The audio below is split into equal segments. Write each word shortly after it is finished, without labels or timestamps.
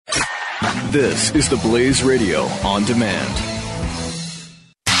This is the Blaze Radio on demand.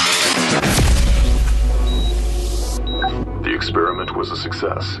 The experiment was a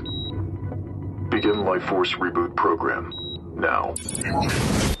success. Begin Life Force Reboot Program now.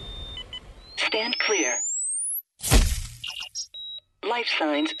 Stand clear. Life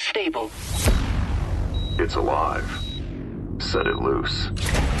signs stable. It's alive. Set it loose.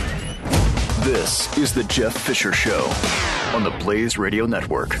 This is the Jeff Fisher Show on the Blaze Radio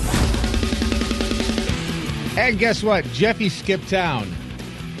Network. And guess what? Jeffy skipped town.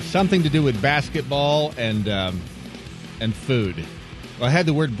 Something to do with basketball and food. Well, I had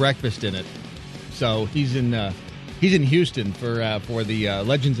the word breakfast in it, so he's in Houston for the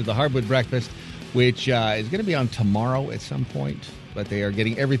Legends of the Hardwood Breakfast, which is going to be on tomorrow at some point. But they are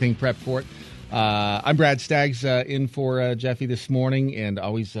getting everything prepped for it. I'm Brad Staggs in for Jeffy this morning, and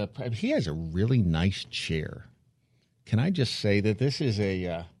always he has a really nice chair. Can I just say that this is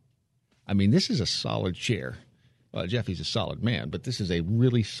this is a solid chair. Well, Jeffy's a solid man, but this is a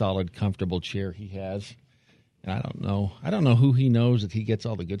really solid, comfortable chair he has. And I don't know who he knows that he gets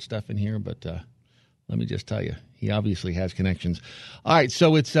all the good stuff in here, but let me just tell you, he obviously has connections. All right,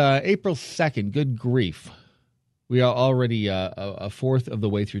 so it's April 2nd. Good grief. We are already a fourth of the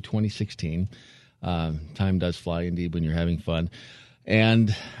way through 2016. Time does fly, indeed, when you're having fun.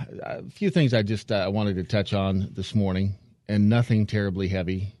 And a few things I just wanted to touch on this morning, and nothing terribly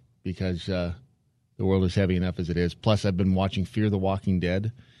heavy because the world is heavy enough as it is. Plus, I've been watching Fear the Walking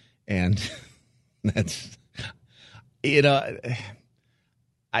Dead, and that's, I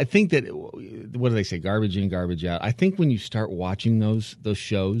think that, what do they say, garbage in, garbage out. I think when you start watching those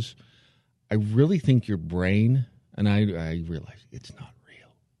shows, I really think your brain, and I realize it's not real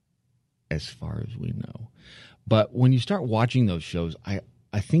as far as we know. But when you start watching those shows, I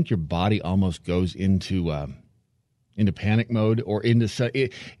think your body almost goes into panic mode or into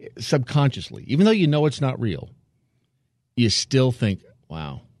subconsciously. Even though you know it's not real, you still think,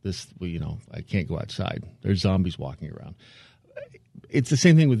 wow, I can't go outside. There's zombies walking around. It's the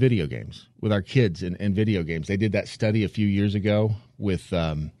same thing with video games, with our kids and video games. They did that study a few years ago with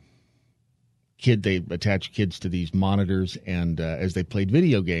they attached kids to these monitors, and as they played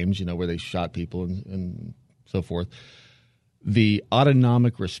video games, where they shot people and so forth, the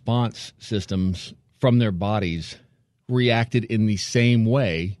autonomic response systems from their bodies reacted in the same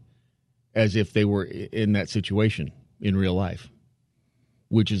way as if they were in that situation in real life,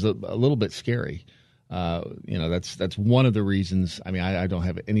 which is a little bit scary. That's one of the reasons. I mean, I don't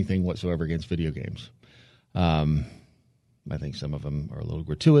have anything whatsoever against video games. I think some of them are a little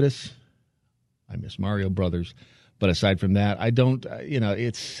gratuitous. I miss Mario Brothers. But aside from that, I don't,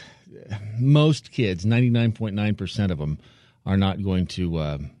 it's most kids, 99.9% of them are not going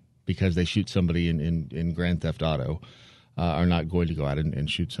to, because they shoot somebody in Grand Theft Auto, are not going to go out and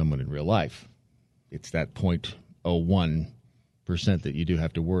shoot someone in real life. It's that 0.01% that you do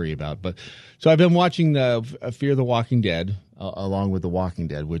have to worry about. But so I've been watching Fear the Walking Dead along with The Walking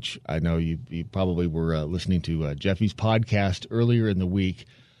Dead, which I know you probably were listening to Jeffy's podcast earlier in the week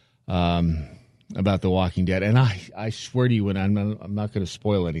about The Walking Dead. And I swear to you, and I'm not going to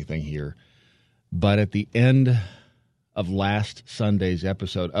spoil anything here, but at the end of last Sunday's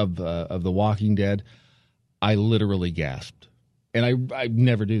episode of The Walking Dead, I literally gasped. And I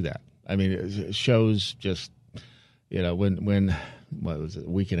never do that. I mean, shows just, when what was it, a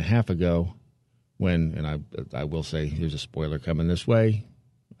week and a half ago, and I will say, here's a spoiler coming this way.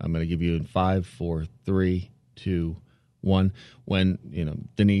 I'm going to give you in 5, 4, 3, 2, 1. When,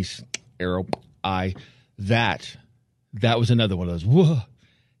 Denise, Arrow, that was another one of those, whoa.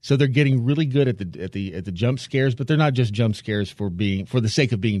 So they're getting really good at the jump scares, but they're not just jump scares for the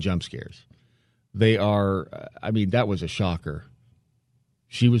sake of being jump scares. They are, that was a shocker.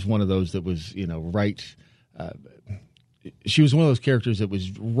 She was one of those that was, right. She was one of those characters that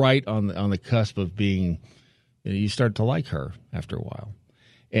was right on the cusp of being, you start to like her after a while.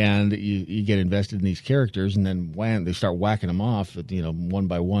 And you get invested in these characters, and then they start whacking them off, one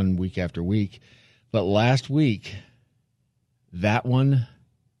by one, week after week. But last week, that one,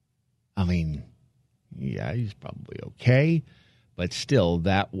 he's probably okay, but still,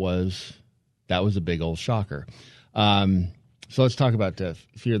 that was a big old shocker. So let's talk about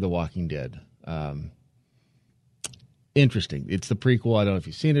Fear the Walking Dead. Interesting. It's the prequel. I don't know if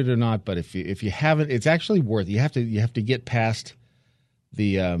you've seen it or not, but if you haven't, it's actually worth it. You have to get past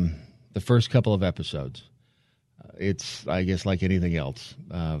the first couple of episodes. It's, I guess, like anything else.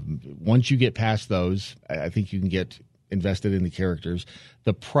 Once you get past those, I think you can get invested in the characters.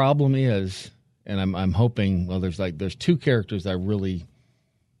 The problem is, and I'm hoping, well, there's two characters that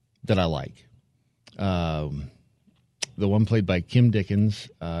I like. the one played by Kim Dickens,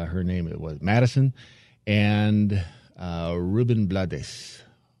 her name it was Madison, and Ruben Blades.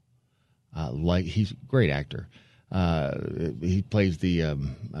 He's a great actor. He plays the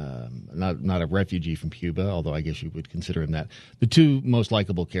not a refugee from Cuba, although I guess you would consider him that. The two most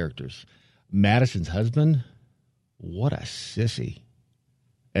likable characters. Madison's husband, what a sissy.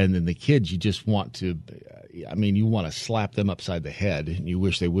 And then the kids, you just want to, you want to slap them upside the head, and you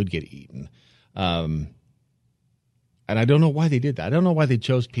wish they would get eaten. And I don't know why they did that. I don't know why they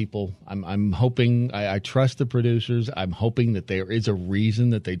chose people. I'm hoping, I trust the producers. I'm hoping that there is a reason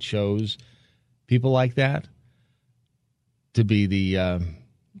that they chose people like that to be the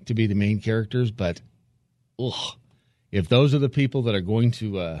main characters. But if those are the people that are going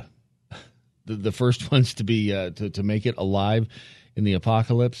to the first ones to be to make it alive in the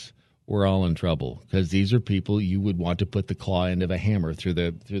apocalypse, we're all in trouble, because these are people you would want to put the claw end of a hammer through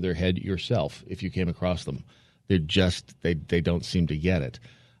their head yourself if you came across them. They're just they don't seem to get it.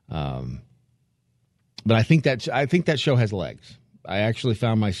 But I think that show has legs. I actually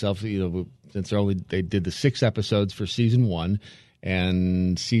found myself, since they did the 6 episodes for season 1,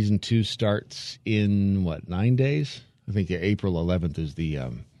 and season 2 starts in 9 days. I think April 11th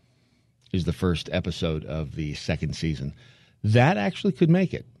is the first episode of the second season. That actually could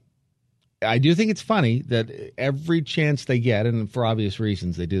make it. I do think it's funny that every chance they get, and for obvious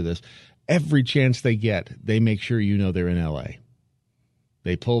reasons they do this, every chance they get, they make sure they're in L.A.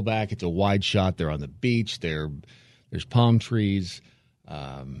 They pull back. It's a wide shot. They're on the beach. There's palm trees.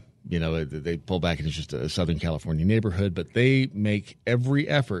 They pull back, and it's just a Southern California neighborhood. But they make every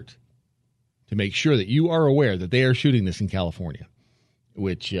effort to make sure that you are aware that they are shooting this in California,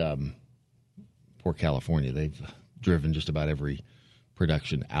 which, poor California, they've driven just about every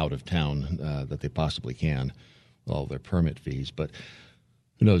production out of town that they possibly can, with all their permit fees. But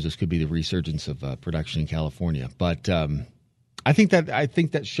who knows? This could be the resurgence of production in California. But I think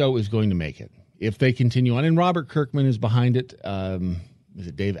that show is going to make it if they continue on. And Robert Kirkman is behind it. Is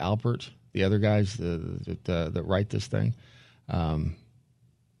it Dave Alpert? The other guys that write this thing. And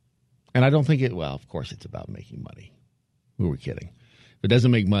I don't think it. Well, of course, it's about making money. Who are we kidding? If it doesn't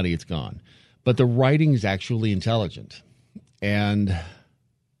make money, it's gone. But the writing is actually intelligent. And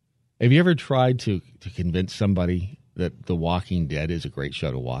have you ever tried to convince somebody that The Walking Dead is a great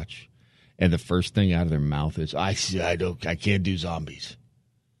show to watch, and the first thing out of their mouth is, I can't do zombies?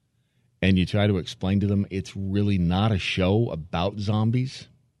 And you try to explain to them it's really not a show about zombies.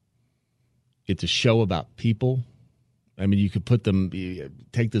 It's a show about people. You could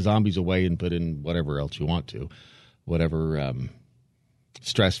take the zombies away and put in whatever else you want to, whatever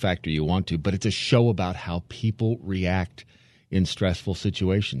stress factor you want to, but it's a show about how people react in stressful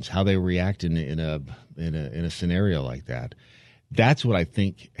situations, how they react in a scenario like that. That's what I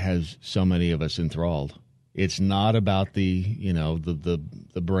think has so many of us enthralled. It's not about the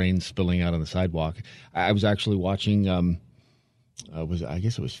brain spilling out on the sidewalk. I was actually watching.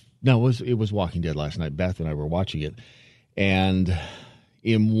 It was Walking Dead last night. Beth and I were watching it, and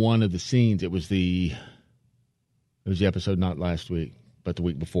in one of the scenes, it was the episode not last week, but the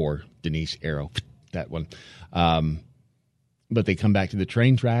week before. Denise Arrow, that one. But they come back to the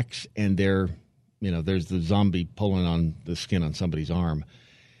train tracks, and there's the zombie pulling on the skin on somebody's arm.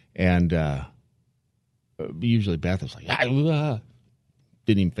 And usually Beth was like, didn't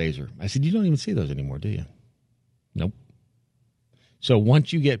even phase her. I said, you don't even see those anymore, do you? Nope. So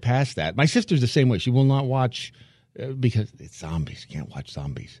once you get past that, my sister's the same way. She will not watch because it's zombies. You can't watch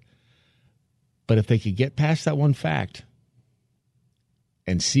zombies. But if they could get past that one fact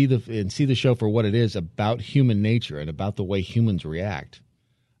and see the show for what it is, about human nature and about the way humans react,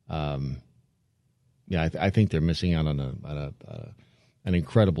 I think they're missing out on an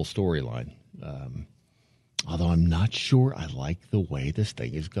incredible storyline. Although I'm not sure I like the way this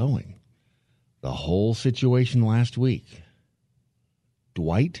thing is going. The whole situation last week,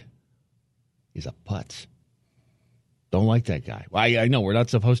 Dwight is a putz. Don't like that guy. Well, I know we're not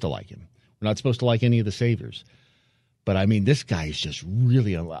supposed to like him. We're not supposed to like any of the saviors. But, this guy is just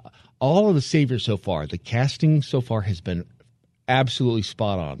really all of the saviors so far, the casting so far has been absolutely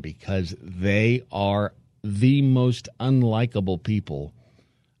spot on, because they are the most unlikable people.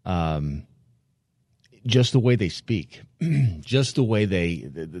 Just the way they speak, just the way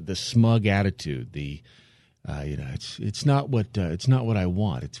the smug attitude, it's not what I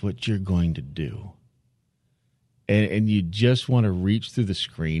want. It's what you're going to do. And you just want to reach through the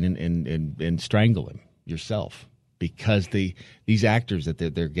screen and strangle him yourself, because these actors that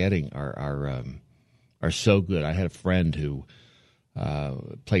they're getting are so good. I had a friend who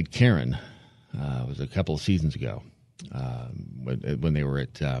played Karen. It was a couple of seasons ago when they were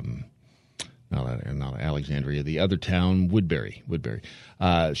at not Alexandria, the other town, Woodbury.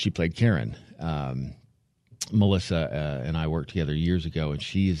 She played Karen. Melissa and I worked together years ago, and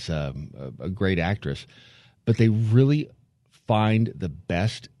she's a great actress. But they really find the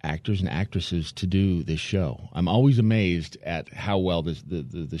best actors and actresses to do this show. I'm always amazed at how well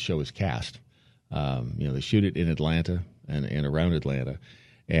the show is cast. They shoot it in Atlanta and around Atlanta,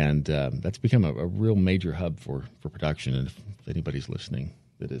 and that's become a real major hub for production. And if anybody's listening,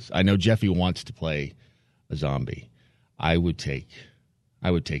 that is, I know Jeffy wants to play a zombie. I would take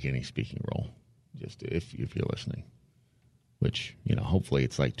any speaking role, just if you're listening. Which, hopefully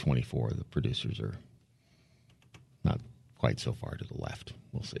it's like 24. The producers are not quite so far to the left.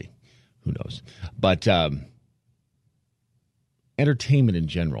 We'll see. Who knows? But entertainment in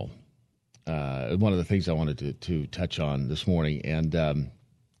general, one of the things I wanted to touch on this morning, and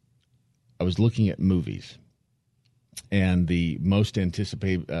I was looking at movies, and the most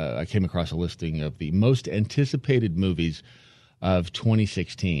anticipated, I came across a listing of the most anticipated movies of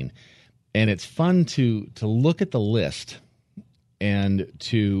 2016. And it's fun to look at the list and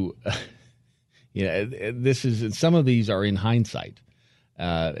to... this is, some of these are in hindsight,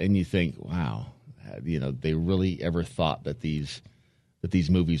 and you think, wow, they really ever thought that these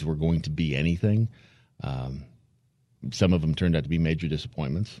movies were going to be anything. Some of them turned out to be major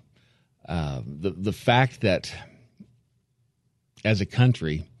disappointments. The fact that as a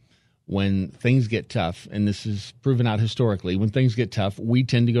country, when things get tough, and this is proven out historically, when things get tough, we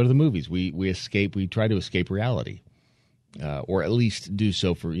tend to go to the movies. We try to escape reality. Or at least do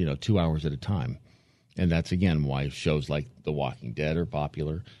so for 2 hours at a time, and that's again why shows like The Walking Dead are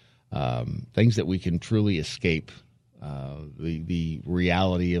popular. Things that we can truly escape the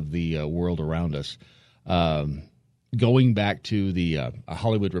reality of the world around us. Going back to the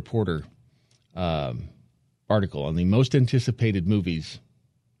Hollywood Reporter article on the most anticipated movies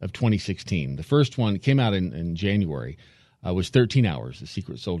of 2016, the first one came out in January. Was 13 Hours: The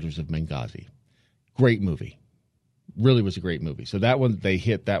Secret Soldiers of Benghazi. Great movie. Really was a great movie. So that one, they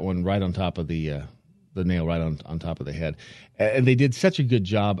hit that one right on top of the nail, right on top of the head, and they did such a good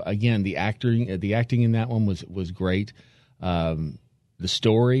job. Again, the acting in that one was great. The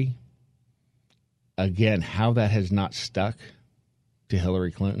story, again, how that has not stuck to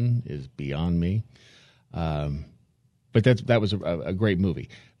Hillary Clinton is beyond me. But that was a great movie.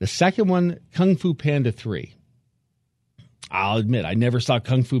 The second one, Kung Fu Panda 3. I'll admit I never saw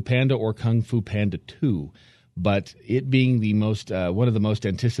Kung Fu Panda or Kung Fu Panda 2. But it being the most one of the most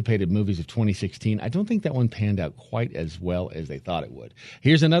anticipated movies of 2016, I don't think that one panned out quite as well as they thought it would.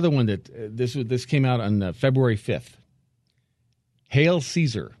 Here's another one that this came out on February 5th. Hail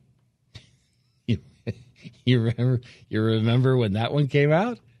Caesar. You remember when that one came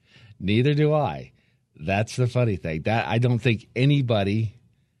out? Neither do I. That's the funny thing. That I don't think anybody.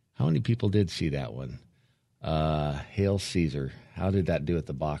 How many people did see that one? Hail Caesar. How did that do at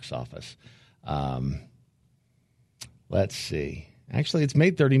the box office? Let's see. Actually, it's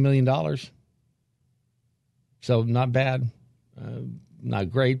made $30 million. So not bad. Not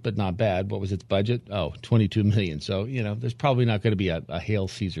great, but not bad. What was its budget? Oh, $22 million. So, there's probably not going to be a Hail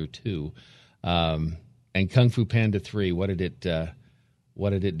Caesar 2. And Kung Fu Panda 3, what did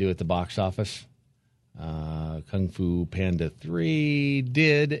it do at the box office? Kung Fu Panda 3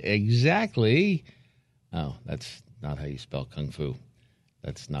 did exactly... Oh, that's not how you spell Kung Fu.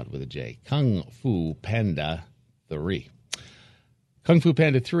 That's not with a J. Kung Fu Panda 3. Kung Fu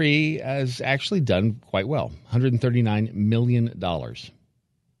Panda 3 has actually done quite well. $139 million.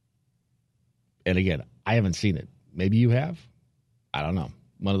 And again, I haven't seen it. Maybe you have? I don't know.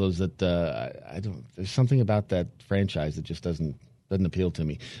 One of those that I don't. There's something about that franchise that just doesn't appeal to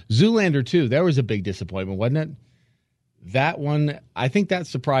me. Zoolander 2, that was a big disappointment, wasn't it? That one, I think that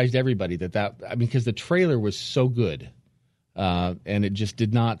surprised everybody. Because the trailer was so good. And it just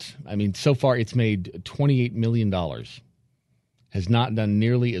did not. So far it's made $28 million. Has not done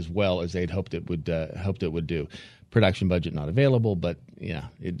nearly as well as they'd hoped it would do. Production budget not available, but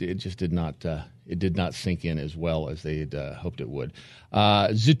it just did not. It did not sink in as well as they had hoped it would.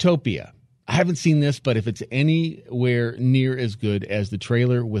 Zootopia. I haven't seen this, but if it's anywhere near as good as the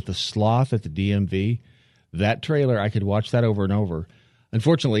trailer with the sloth at the DMV, that trailer I could watch that over and over.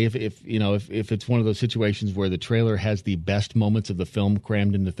 Unfortunately, if it's one of those situations where the trailer has the best moments of the film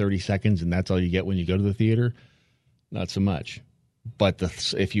crammed into 30 seconds and that's all you get when you go to the theater, not so much. But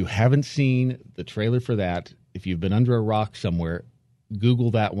if you haven't seen the trailer for that, if you've been under a rock somewhere,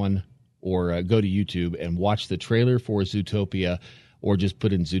 Google that one or go to YouTube and watch the trailer for Zootopia, or just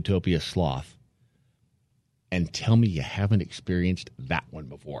put in Zootopia Sloth and tell me you haven't experienced that one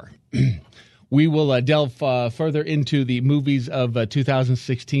before. We will delve further into the movies of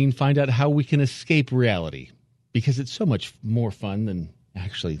 2016, find out how we can escape reality, because it's so much more fun than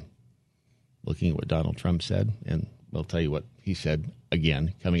actually looking at what Donald Trump said. And we'll tell you what he said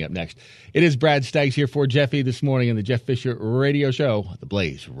again coming up next. It is Brad Staggs here for Jeffy this morning on the Jeff Fisher Radio Show, the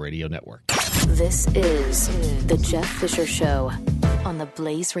Blaze Radio Network. This is the Jeff Fisher Show on the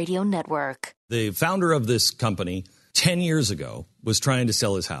Blaze Radio Network. The founder of this company 10 years ago was trying to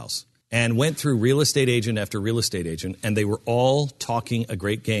sell his house and went through real estate agent after real estate agent, and they were all talking a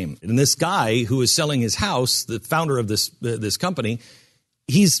great game. And this guy who is selling his house, the founder of this company,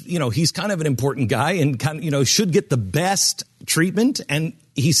 he's kind of an important guy and kind of, should get the best treatment. And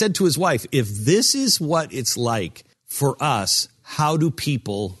he said to his wife, if this is what it's like for us, how do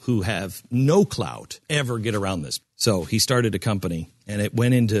people who have no clout ever get around this? So he started a company, and it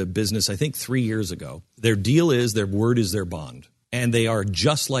went into business, I think, 3 years ago. Their deal is their word is their bond, and they are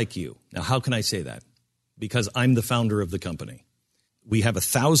just like you. Now, how can I say that? Because I'm the founder of the company. We have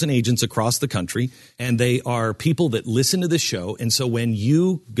 1,000 agents across the country, and they are people that listen to this show. And so when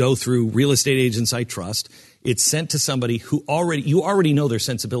you go through Real Estate Agents I Trust, it's sent to somebody who you already know their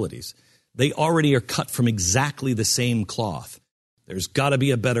sensibilities. They already are cut from exactly the same cloth. There's got to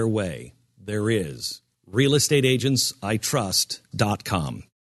be a better way. There is. realestateagentsitrust.com.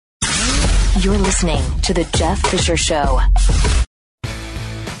 You're listening to The Jeff Fisher Show.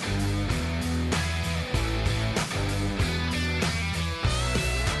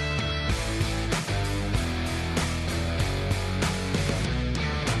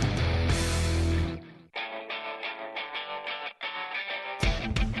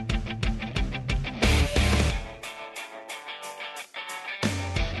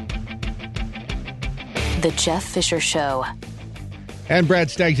 The Jeff Fisher Show. And Brad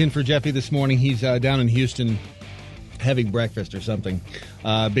Staggs in for Jeffy this morning. He's down in Houston having breakfast or something.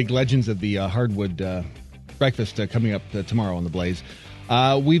 Big Legends of the Hardwood breakfast coming up tomorrow on The Blaze.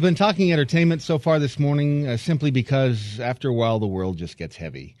 We've been talking entertainment so far this morning simply because after a while the world just gets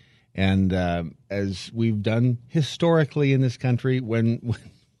heavy. And as we've done historically in this country, when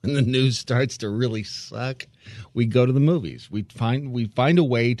the news starts to really suck, we go to the movies. We find a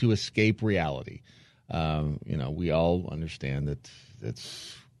way to escape reality. We all understand that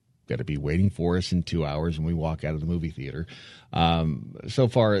it's got to be waiting for us in 2 hours when we walk out of the movie theater. So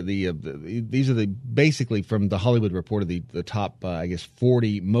far, these are basically from the Hollywood Reporter, the top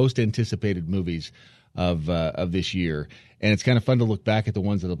 40 most anticipated movies of this year, and it's kind of fun to look back at the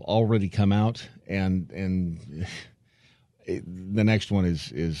ones that have already come out, and the next one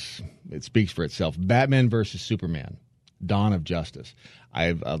is it speaks for itself. Batman versus Superman, Dawn of Justice.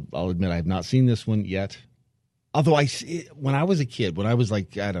 I'll admit I have not seen this one yet. Although when I was a kid, when I was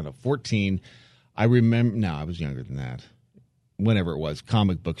 14, I remember. No, I was younger than that. Whenever it was,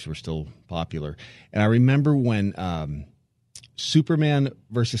 comic books were still popular, and I remember when Superman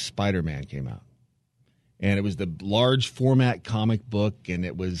versus Spider-Man came out, and it was the large format comic book, and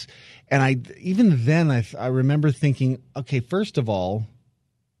it was, and I remember thinking, okay, first of all,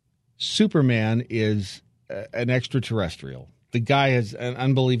 Superman is an extraterrestrial. The guy has an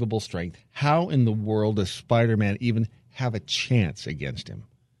unbelievable strength. How in the world does Spider-Man even have a chance against him?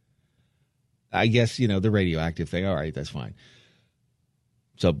 I guess, the radioactive thing. All right, that's fine.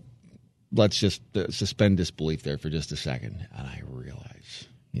 So let's just suspend disbelief there for just a second. And I realize,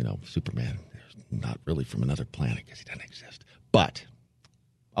 Superman is not really from another planet because he doesn't exist. But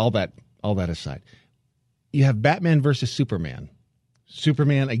all that aside, you have Batman versus Superman.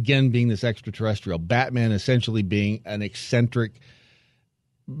 Superman, again, being this extraterrestrial. Batman essentially being an eccentric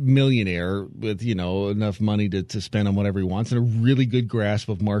millionaire with, enough money to spend on whatever he wants and a really good grasp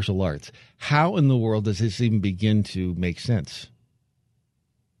of martial arts. How in the world does this even begin to make sense?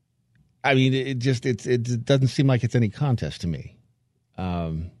 I mean, it doesn't seem like it's any contest to me,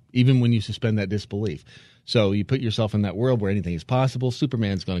 even when you suspend that disbelief. So you put yourself in that world where anything is possible.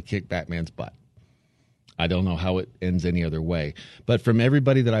 Superman's going to kick Batman's butt. I don't know how it ends any other way. But from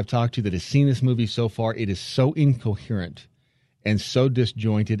everybody that I've talked to that has seen this movie so far, it is so incoherent and so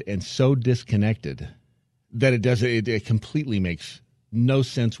disjointed and so disconnected that it completely makes no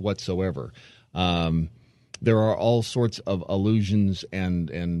sense whatsoever. There are all sorts of allusions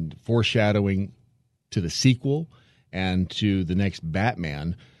and foreshadowing to the sequel and to the next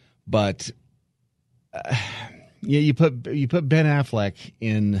Batman. But you put Ben Affleck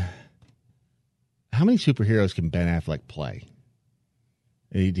in. How many superheroes can Ben Affleck play?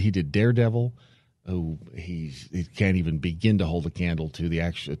 He did Daredevil. Oh, he can't even begin to hold a candle to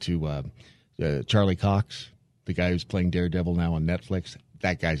Charlie Cox, the guy who's playing Daredevil now on Netflix.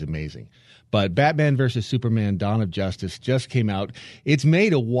 that guy's amazing. But Batman versus Superman: Dawn of Justice just came out. It's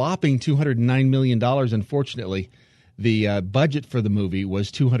made a whopping $209 million. Unfortunately, the budget for the movie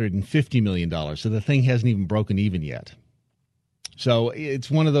was $250 million. So the thing hasn't even broken even yet. So it's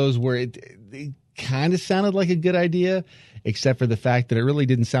one of those where it kind of sounded like a good idea, except for the fact that it really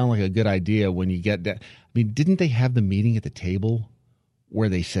didn't sound like a good idea when you get that. I mean, didn't they have the meeting at the table where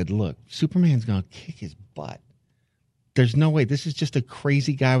they said, look, Superman's going to kick his butt? There's no way. This is just a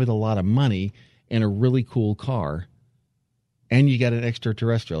crazy guy with a lot of money and a really cool car, and you got an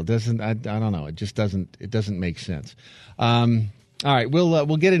extraterrestrial. I don't know. It just doesn't make sense. All right,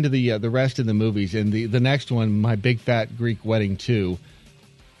 we'll get into the rest of the movies. And the next one, My Big Fat Greek Wedding 2.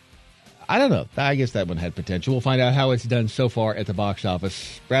 I don't know. I guess that one had potential. We'll find out how it's done so far at the box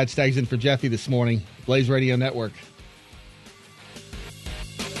office. Brad Staggs in for Jeffy this morning. Blaze Radio Network.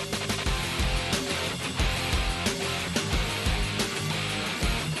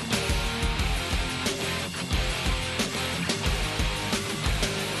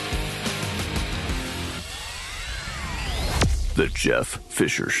 The Jeff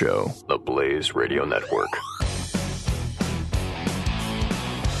Fisher Show, the Blaze Radio Network.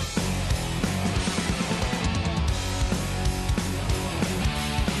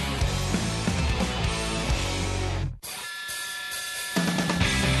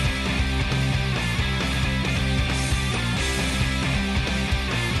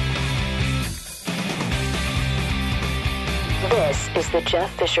 This is the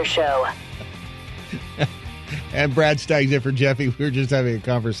Jeff Fisher Show. And Brad Staggs in for Jeffy. We were just having a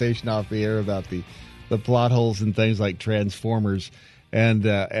conversation off the air about the plot holes and things like Transformers. And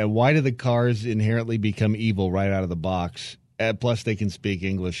why do the cars inherently become evil right out of the box? Plus, they can speak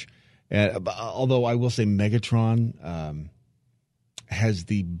English. Although I will say Megatron has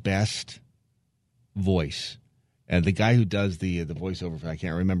the best voice. And the guy who does the voiceover, I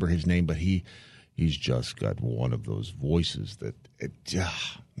can't remember his name, but he's just got one of those voices that,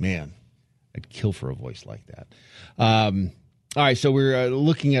 man, I'd kill for a voice like that. All right, so we're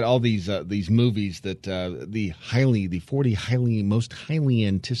looking at all these movies that the 40 most highly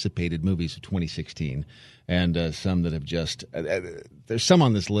anticipated movies of 2016, and some that have just there's some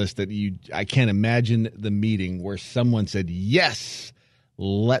on this list that I can't imagine the meeting where someone said, yes,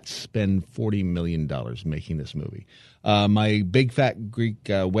 let's spend $40 million making this movie. My Big Fat Greek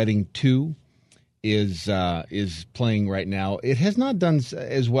Wedding 2 is playing right now. It has not done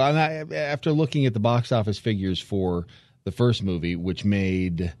as well. And after looking at the box office figures for the first movie, which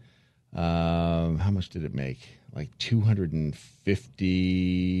made how much did it make? Like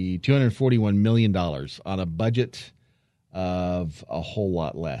 $241 million on a budget of a whole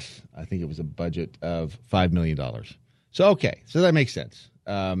lot less. I think it was a budget of $5 million. So okay, so that makes sense.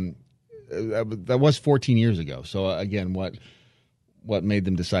 That was 14 years ago. So again, what made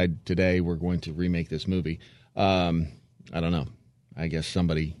them decide today we're going to remake this movie? I don't know. I guess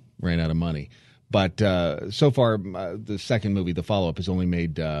somebody ran out of money. But so far, the second movie, the follow-up, has only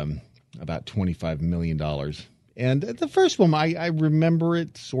made about $25 million. And the first one, I remember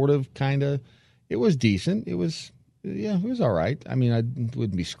it sort of, kind of, it was decent. It was all right. I mean, I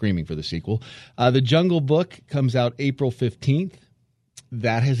wouldn't be screaming for the sequel. The Jungle Book comes out April 15th.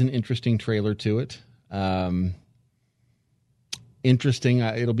 That has an interesting trailer to it. Interesting.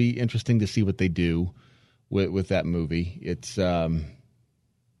 It'll be interesting to see what they do with that movie. It's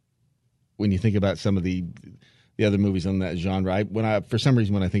when you think about some of the other movies on that genre. For some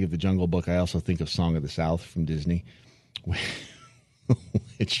reason, when I think of The Jungle Book, I also think of Song of the South from Disney,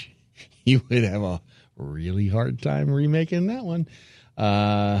 which you would have a really hard time remaking that one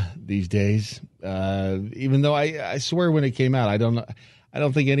these days. Even though I swear when it came out, I don't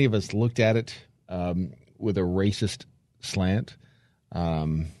think any of us looked at it with a racist slant.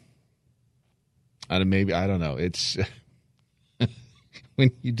 I don't know. It's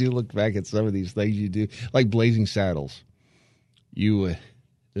when you do look back at some of these things you do, like Blazing Saddles. The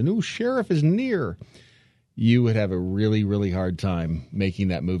new sheriff is near. You would have a really, really hard time making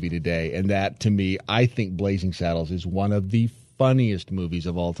that movie today. And that, to me, I think Blazing Saddles is one of the funniest movies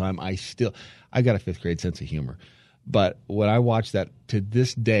of all time. I got a fifth grade sense of humor. But when I watch that to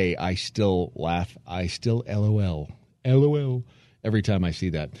this day, I still laugh. I still LOL every time I see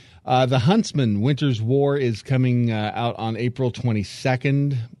that. The Huntsman, Winter's War, is coming out on April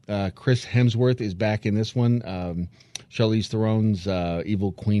 22nd. Chris Hemsworth is back in this one. Charlize Theron's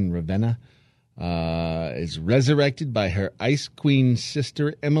evil queen Ravenna is resurrected by her Ice Queen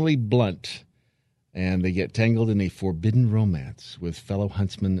sister Emily Blunt. And they get tangled in a forbidden romance with fellow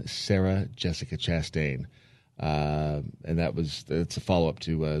huntsman Sarah Jessica Chastain. And it's a follow-up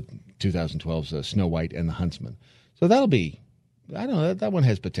to 2012's Snow White and the Huntsman. So that'll be I don't know. That one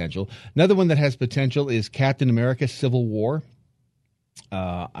has potential. Another one that has potential is Captain America: Civil War.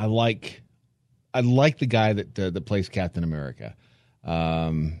 I like the guy that plays Captain America.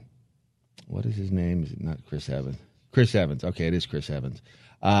 What is his name? Is it not Chris Evans? Chris Evans. Okay, it is Chris Evans.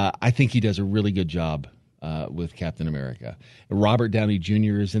 I think he does a really good job with Captain America. Robert Downey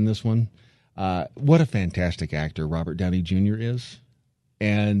Jr. is in this one. What a fantastic actor Robert Downey Jr. is.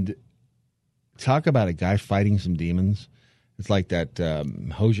 And talk about a guy fighting some demons. It's like that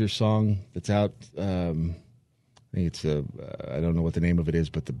Hozier song that's out. I think it's I don't know what the name of it is,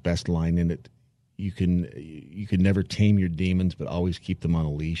 but the best line in it: you can never tame your demons, but always keep them on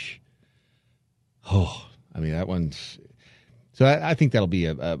a leash. Oh, I mean that one's. So I think that'll be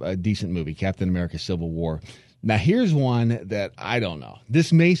a decent movie, Captain America: Civil War. Now here's one that I don't know.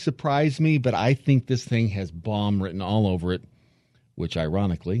 This may surprise me, but I think this thing has bomb written all over it. Which,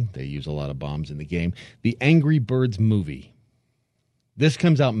 ironically, they use a lot of bombs in the game. The Angry Birds movie. This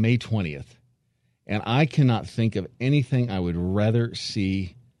comes out May 20th. And I cannot think of anything I would rather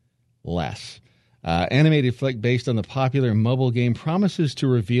see less. Animated flick based on the popular mobile game promises to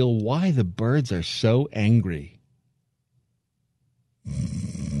reveal why the birds are so angry.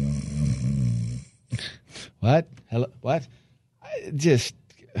 What? Hello? What?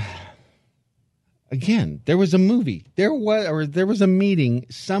 Again, there was a movie. There was a meeting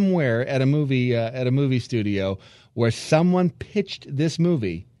somewhere at a movie studio where someone pitched this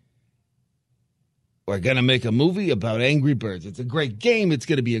movie. We're going to make a movie about Angry Birds. It's a great game. It's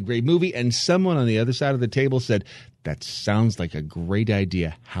going to be a great movie. And someone on the other side of the table said, that sounds like a great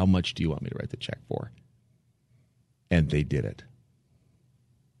idea. How much do you want me to write the check for? And they did it.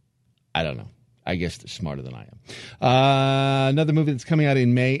 I don't know. I guess they're smarter than I am. Another movie that's coming out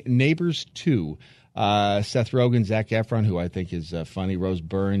in May, Neighbors 2. Seth Rogen, Zac Efron, who I think is funny, Rose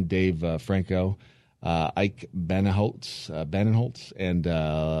Byrne, Dave Franco, Ike Barinholtz, and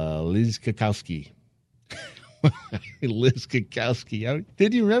Liz Kukowski. Liz Kukowski.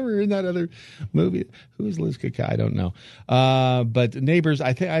 Did you remember her in that other movie? Who is Liz Kukowski? I don't know. But Neighbors,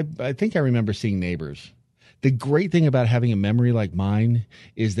 I think I remember seeing Neighbors. The great thing about having a memory like mine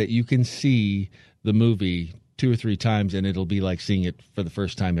is that you can see the movie 2 or 3 times, and it'll be like seeing it for the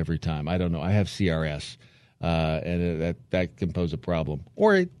first time every time. I don't know. I have CRS, and that can pose a problem.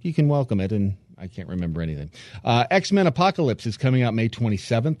 Or you can welcome it, and I can't remember anything. X-Men Apocalypse is coming out May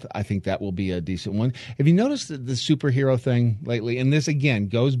 27th. I think that will be a decent one. Have you noticed the superhero thing lately? And this, again,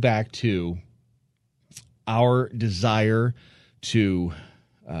 goes back to our desire to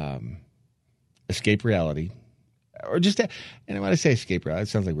escape reality. Or just, and when I say escape reality, it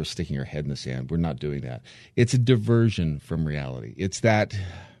sounds like we're sticking our head in the sand. We're not doing that. It's a diversion from reality. It's that,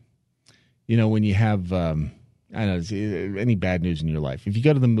 when you have, any bad news in your life. If you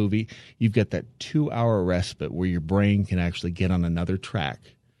go to the movie, you've got that 2-hour respite where your brain can actually get on another track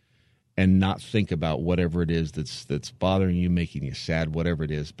and not think about whatever it is that's bothering you, making you sad, whatever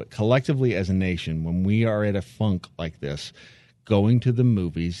it is. But collectively as a nation, when we are at a funk like this, going to the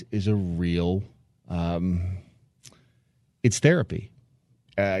movies is a real... it's therapy.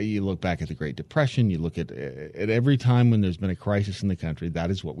 You look back at the Great Depression. You look at every time when there's been a crisis in the country.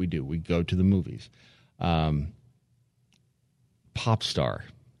 That is what we do. We go to the movies. Pop star.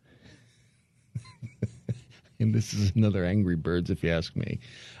 And this is another Angry Birds, if you ask me.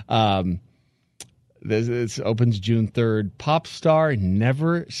 This opens June 3rd. Pop star,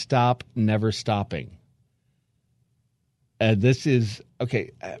 Never Stop, Never Stopping. This is,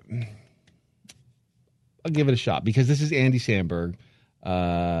 okay... I'll give it a shot because this is Andy Samberg.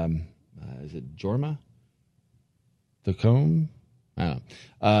 Is it Jorma? The Comb? I don't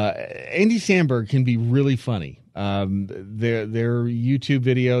know. Andy Samberg can be really funny. Their YouTube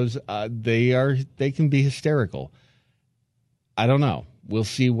videos, they can be hysterical. I don't know. We'll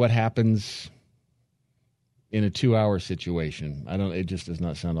see what happens in a 2-hour situation. It just does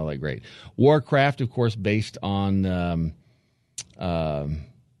not sound all that great. Warcraft, of course, based on the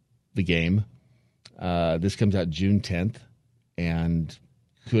game. This comes out June 10th and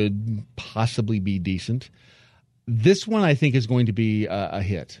could possibly be decent. This one, I think, is going to be a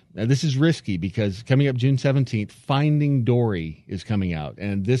hit. Now, this is risky because coming up June 17th, Finding Dory is coming out.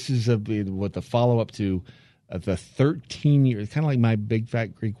 And this is the follow-up to the 13 years, kind of like My Big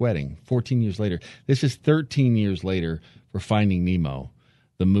Fat Greek Wedding, 14 years later. This is 13 years later for Finding Nemo,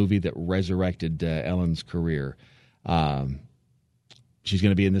 the movie that resurrected Ellen's career. She's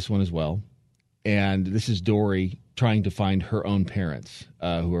going to be in this one as well. And this is Dory trying to find her own parents,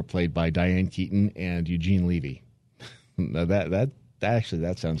 who are played by Diane Keaton and Eugene Levy. Now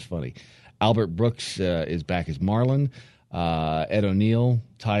that sounds funny. Albert Brooks is back as Marlin. Ed O'Neill,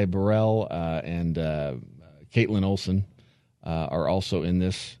 Ty Burrell, and Caitlin Olsen are also in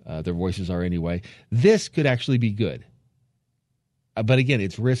this. Their voices are anyway. This could actually be good. But again,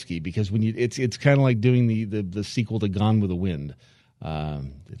 it's risky because when it's kind of like doing the sequel to Gone with the Wind.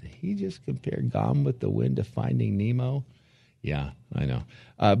 Did he just compare Gone with the Wind to Finding Nemo? Yeah, I know.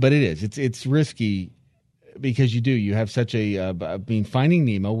 But it is. It's risky because you have such a. Finding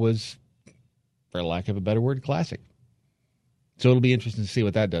Nemo was, for lack of a better word, classic. So it'll be interesting to see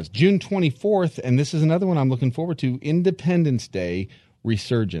what that does. June 24th, and this is another one I'm looking forward to, Independence Day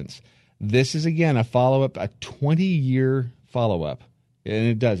Resurgence. This is, again, a follow-up, a 20-year follow-up. And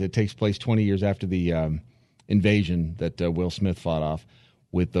it does. It takes place 20 years after the invasion that Will Smith fought off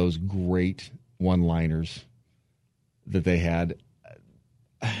with those great one-liners that they had.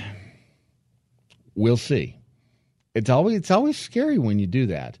 We'll see. It's always scary when you do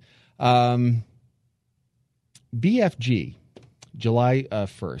that. BFG, July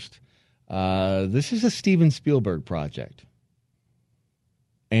 1st. This is a Steven Spielberg project.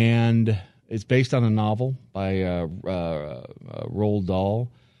 And it's based on a novel by Roald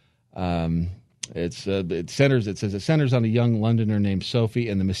Dahl. It centers on a young Londoner named Sophie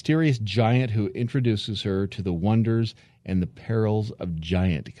and the mysterious giant who introduces her to the wonders and the perils of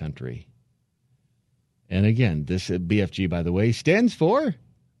giant country. And again, this BFG, by the way, stands for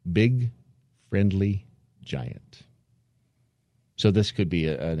Big Friendly Giant. So this could be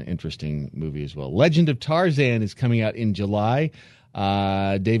an interesting movie as well. Legend of Tarzan is coming out in July.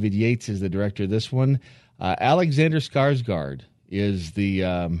 David Yates is the director of this one. Alexander Skarsgård is the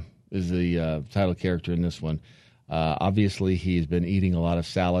title character in this one. Obviously, he's been eating a lot of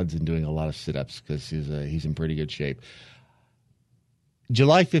salads and doing a lot of sit-ups because he's in pretty good shape.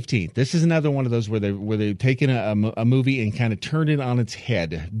 July 15th. This is another one of those where they've taken a movie and kind of turned it on its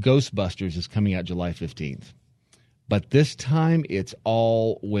head. Ghostbusters is coming out July 15th. But this time, it's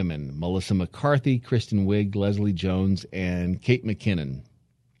all women. Melissa McCarthy, Kristen Wiig, Leslie Jones, and Kate McKinnon.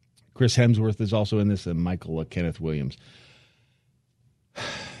 Chris Hemsworth is also in this, and Michael Kenneth Williams.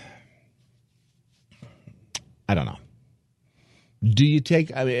 I don't know. Do you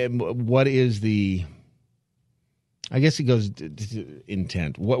take, what is the, I guess it goes to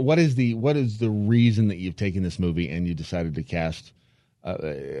intent. What is the reason that you've taken this movie and you decided to cast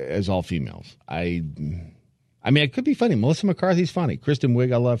as all females? It could be funny. Melissa McCarthy's funny. Kristen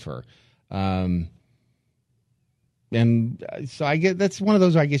Wiig, I love her. And so I get that's one of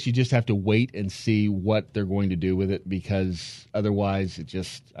those. I guess you just have to wait and see what they're going to do with it because otherwise, it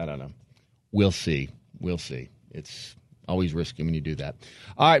just I don't know. We'll see. It's always risky when you do that.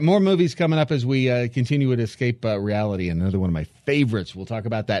 All right, more movies coming up as we continue to escape reality. Another one of my favorites. We'll talk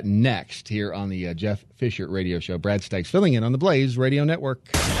about that next here on the Jeff Fisher Radio Show. Brad Stykes filling in on the Blaze Radio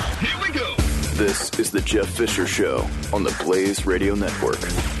Network. Here we go. This is the Jeff Fisher Show on the Blaze Radio Network.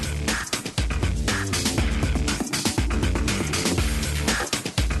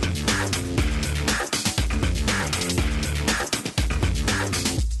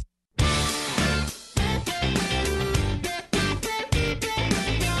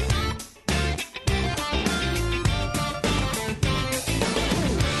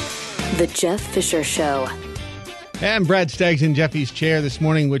 The Jeff Fisher Show. And Brad Staggs in Jeffy's chair this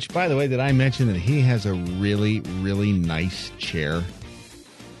morning, which, by the way, did I mention that he has a really, really nice chair?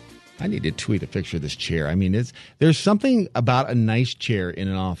 I need to tweet a picture of this chair. I mean, there's something about a nice chair in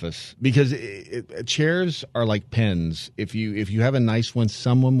an office because chairs are like pens. If you have a nice one,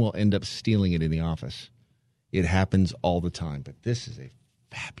 someone will end up stealing it in the office. It happens all the time, but this is a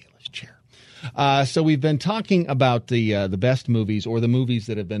fabulous chair. So we've been talking about the best movies or the movies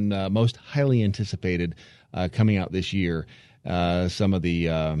that have been most highly anticipated coming out this year. Some of the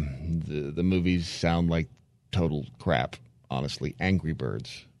movies sound like total crap, honestly. Angry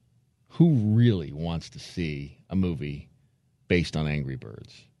Birds. Who really wants to see a movie based on Angry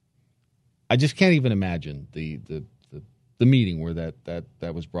Birds? I just can't even imagine the meeting where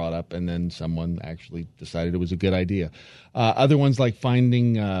that was brought up, and then someone actually decided it was a good idea. Other ones like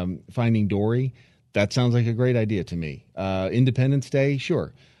Finding Dory, that sounds like a great idea to me. Independence Day,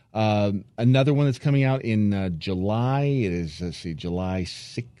 sure. Another one that's coming out in July. It is July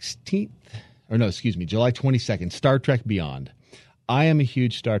 16th, July 22nd. Star Trek Beyond. I am a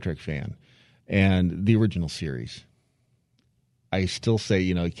huge Star Trek fan, and the original series. I still say,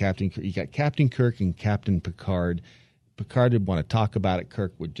 you got Captain Kirk and Captain Picard. Picard would want to talk about it.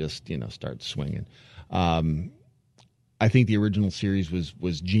 Kirk would just, start swinging. I think the original series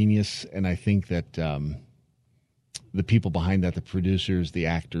was genius, and I think that the people behind that, the producers, the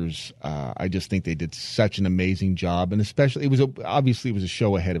actors, I just think they did such an amazing job, and especially it was a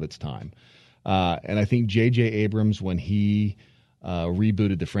show ahead of its time. And I think J.J. Abrams, when he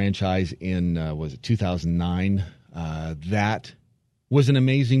rebooted the franchise in 2009, That was an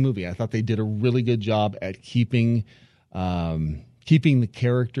amazing movie. I thought they did a really good job at keeping the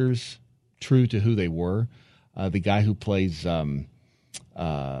characters true to who they were. The guy who plays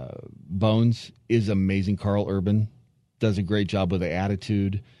Bones is amazing. Carl Urban does a great job with the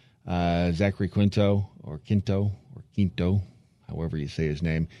attitude. Zachary Quinto, however you say his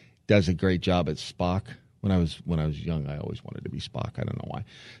name, does a great job at Spock. When I was young, I always wanted to be Spock. I don't know why.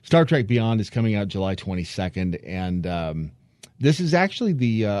 Star Trek Beyond is coming out July 22nd, and this is actually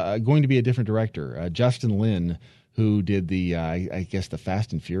going to be a different director, Justin Lin, who did the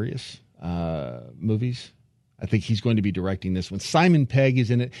Fast and Furious movies. I think he's going to be directing this one. Simon Pegg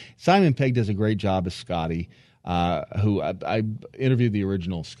is in it. Simon Pegg does a great job as Scotty, who I interviewed the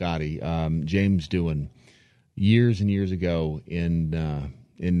original Scotty, James Doohan, years and years ago in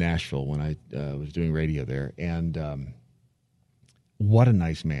Nashville when I was doing radio there. And what a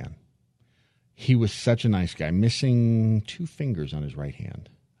nice man. He was such a nice guy, missing 2 fingers on his right hand.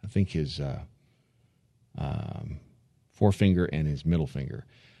 I think his forefinger and his middle finger.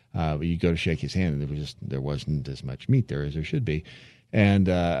 But you go to shake his hand, and there wasn't as much meat there as there should be. And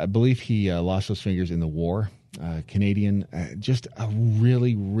I believe he lost those fingers in the war. Canadian, just a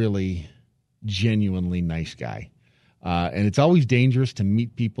really, really genuinely nice guy. And it's always dangerous to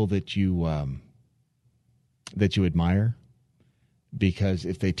meet people that you admire, because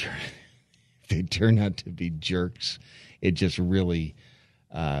if they turn out to be jerks, it just really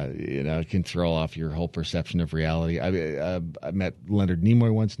can throw off your whole perception of reality. I met Leonard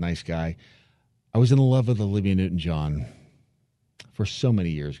Nimoy once, nice guy. I was in love with Olivia Newton-John for so many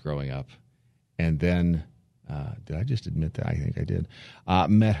years growing up, and then did I just admit that? I think I did.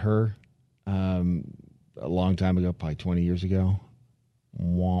 Met her a long time ago, probably 20 years ago.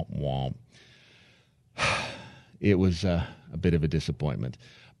 Womp womp. It was a bit of a disappointment.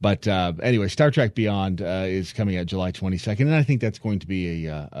 But anyway, Star Trek Beyond is coming out July 22nd, and I think that's going to be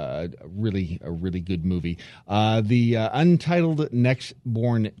a really good movie. The untitled Next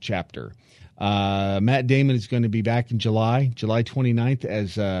Born Chapter. Matt Damon is going to be back in July 29th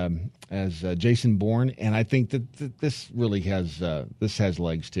as Jason Bourne, and I think that this really has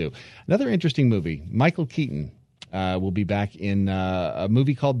legs too. Another interesting movie. Michael Keaton will be back in a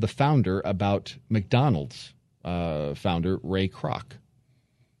movie called The Founder, about McDonald's founder Ray Kroc.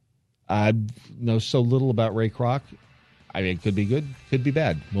 I know so little about Ray Kroc. I mean, it could be good, could be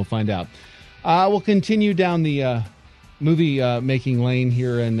bad. We'll find out. We'll continue down the movie making lane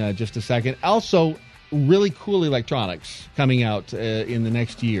here in just a second. Also, really cool electronics coming out in the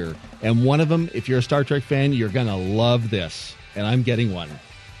next year. And one of them, if you're a Star Trek fan, you're going to love this. And I'm getting one.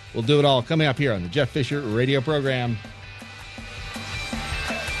 We'll do it all coming up here on the Jeff Fisher radio program.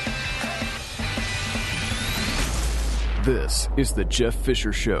 This is the Jeff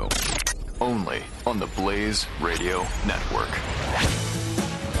Fisher Show, only on the Blaze Radio Network.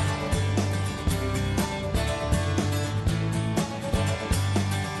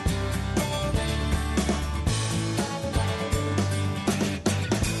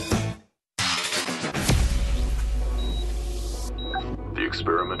 The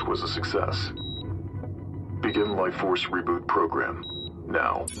experiment was a success. Begin Life Force Reboot Program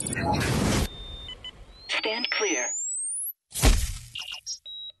now. Stand clear.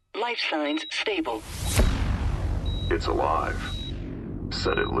 Life signs stable. It's alive.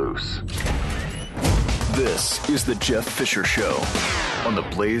 Set it loose. This is the Jeff Fisher Show on the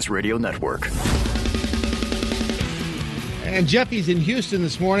Blaze Radio Network. And Jeffy's in Houston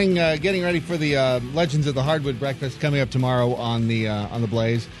this morning, getting ready for the Legends of the Hardwood Breakfast coming up tomorrow on the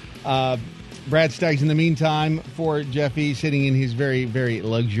Blaze. Brad Staggs, in the meantime, for Jeffy, sitting in his very, very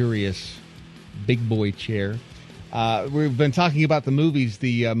luxurious big boy chair. We've been talking about the movies,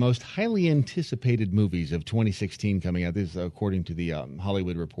 the most highly anticipated movies of 2016 coming out. This is according to the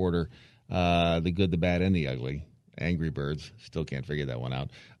Hollywood Reporter, The Good, the Bad, and the Ugly. Angry Birds, still can't figure that one out.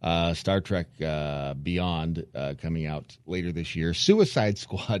 Star Trek Beyond coming out later this year. Suicide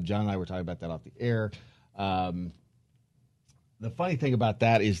Squad, John and I were talking about that off the air. The funny thing about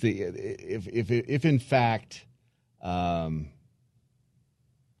that is if in fact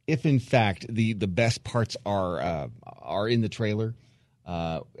the best parts are in the trailer,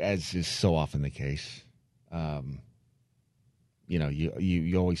 as is so often the case.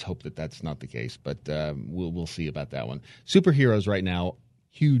 You always hope that that's not the case, but we'll see about that one. Superheroes right now,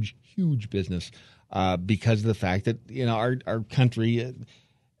 huge business because of the fact that our country,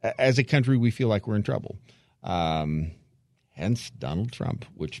 as a country, we feel like we're in trouble. Hence Donald Trump,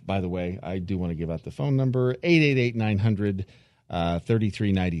 which, by the way, I do want to give out the phone number,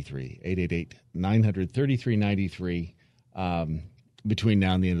 888-900-3393, 888-900-3393. Between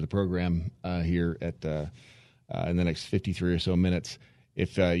now and the end of the program here at in the next 53 or so minutes.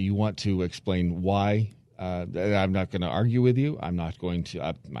 If you want to explain why, I'm not going to argue with you. I'm not going to,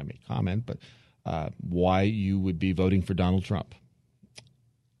 I may comment, but why you would be voting for Donald Trump.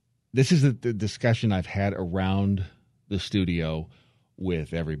 This is the discussion I've had around the studio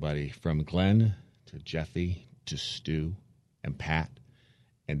with everybody from Glenn to Jeffy to Stu and Pat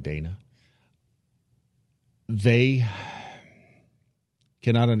and Dana. They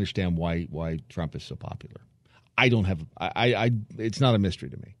cannot understand why Trump is so popular. I don't have, it's not a mystery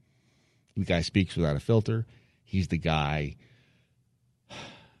to me. The guy speaks without a filter. He's the guy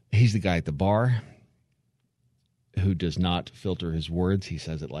at the bar who does not filter his words. He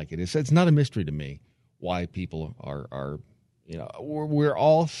says it like it is. It's not a mystery to me why people are we're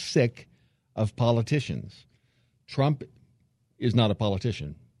all sick of politicians. Trump is not a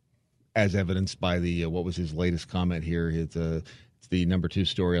politician, as evidenced by the what was his latest comment here. It's the number 2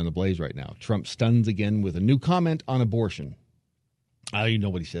 story on the Blaze right now. Trump stuns again with a new comment on abortion. I don't even know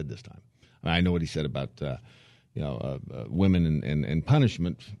what he said this time. I know what he said about women and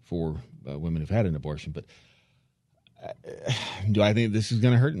punishment for women who've had an abortion, but do I think this is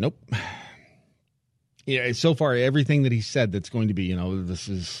going to hurt? Nope. Yeah, so far everything that he said that's going to be, this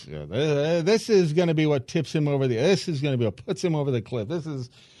is going to be what tips him over this is going to be what puts him over the cliff.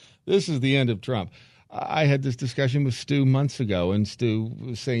 This is the end of Trump. I had this discussion with Stu months ago, and Stu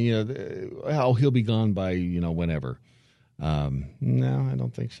was saying, he'll be gone by whenever. No, I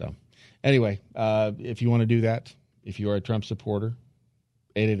don't think so. Anyway, if you want to do that, if you are a Trump supporter,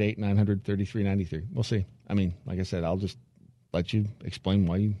 888-900-3393. We'll see. I mean, like I said, I'll just let you explain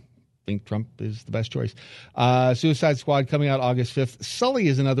why you think Trump is the best choice. Suicide Squad coming out August 5th. Sully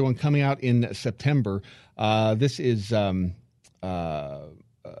is another one coming out in September. This is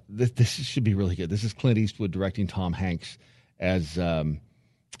this should be really good. This is Clint Eastwood directing Tom Hanks as the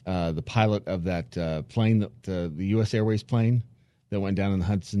pilot of that plane, the U.S. Airways plane that went down in the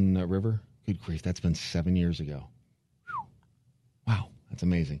Hudson River. Good grief, that's been 7 years ago. Whew. Wow, that's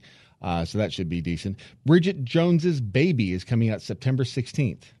amazing. So that should be decent. Bridget Jones's Baby is coming out September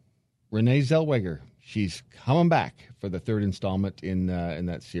 16th. Renee Zellweger, she's coming back for the 3rd installment in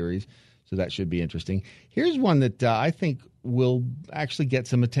that series, so that should be interesting. Here's one that I think will actually get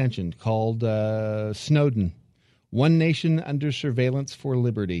some attention, called Snowden. One Nation Under Surveillance for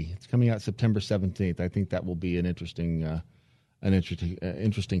Liberty. It's coming out September 17th. I think that will be an interesting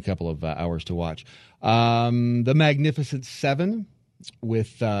couple of hours to watch. The Magnificent Seven,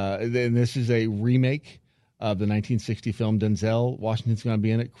 with and this is a remake of the 1960 film. Denzel Washington's going to be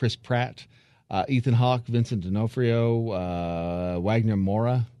in it. Chris Pratt, Ethan Hawke, Vincent D'Onofrio, Wagner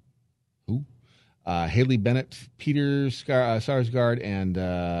Moura, Haley Bennett, Peter Sarsgaard, and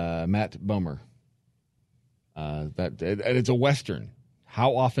Matt Bomer. And it's a Western.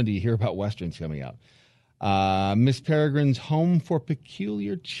 How often do you hear about Westerns coming out? Miss Peregrine's Home for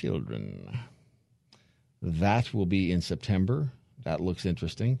Peculiar Children. That will be in September. That looks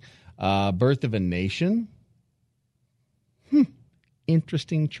interesting. Birth of a Nation.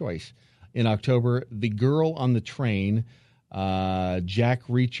 Interesting choice. In October, The Girl on the Train. Jack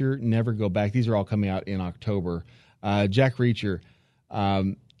Reacher, Never Go Back. These are all coming out in October. Jack Reacher,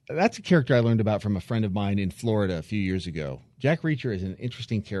 that's a character I learned about from a friend of mine in Florida a few years ago. Jack Reacher is an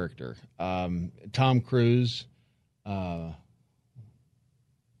interesting character. Tom Cruise, I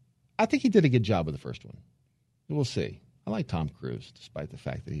think he did a good job with the first one. We'll see. I like Tom Cruise, despite the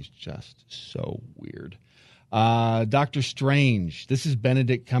fact that he's just so weird. Doctor Strange. This is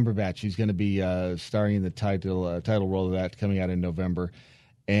Benedict Cumberbatch. He's going to be starring in the title role of that, coming out in November.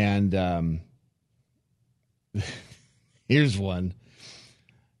 And here's one.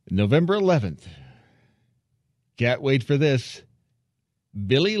 November 11th. Can't wait for this.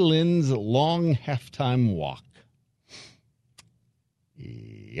 Billy Lynn's Long Halftime Walk.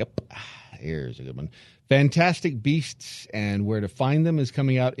 Yep. Here's a good one. Fantastic Beasts and Where to Find Them is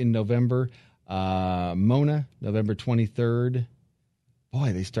coming out in November. Mona, November 23rd.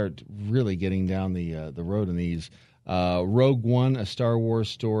 Boy, they start really getting down the road in these. Rogue One, a Star Wars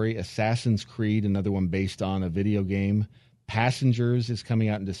story. Assassin's Creed, another one based on a video game. Passengers is coming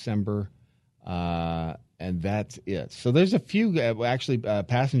out in December. And that's it. So there's a few.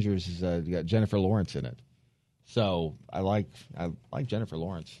 Passengers has got Jennifer Lawrence in it. So I like Jennifer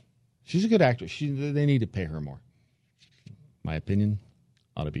Lawrence. She's a good actress. They need to pay her more. My opinion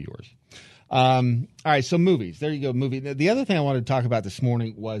ought to be yours. All right, so movies. There you go, movie. The other thing I wanted to talk about this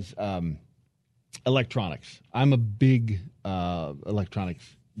morning was electronics. I'm a big electronics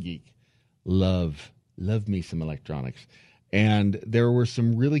geek. Love me some electronics. And there were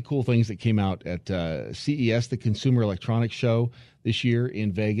some really cool things that came out at CES, the Consumer Electronics Show, this year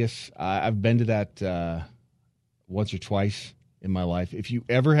in Vegas. I've been to that once or twice in my life. If you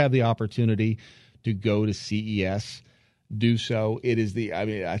ever have the opportunity to go to CES, do so. It is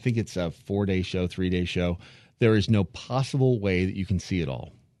I think it's a 4-day show, 3-day show. There is no possible way that you can see it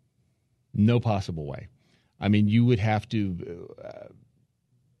all. No possible way. I mean, you would have to,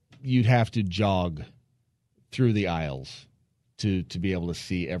 you'd have to jog through the aisles to be able to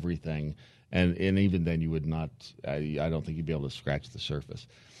see everything. And even then you would not, I don't think you'd be able to scratch the surface.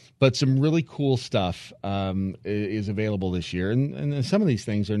 But some really cool stuff is available this year. And some of these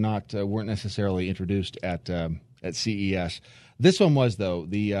things are not, weren't necessarily introduced at CES. This one was, though,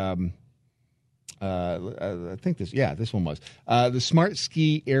 I think this one was. The Smart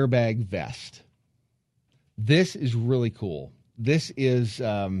Ski Airbag Vest. This is really cool. This is,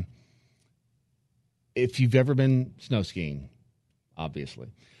 if you've ever been snow skiing,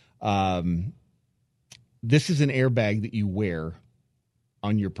 obviously. This is an airbag that you wear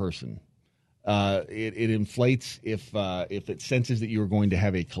on your person. It inflates if it senses that you are going to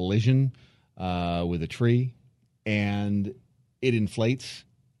have a collision with a tree, and it inflates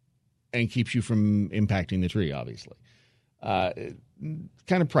and keeps you from impacting the tree, obviously. Kind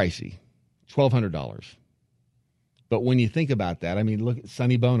of pricey, $1,200. But when you think about that, I mean, look,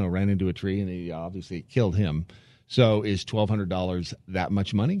 Sonny Bono ran into a tree, and it killed him. So is $1,200 that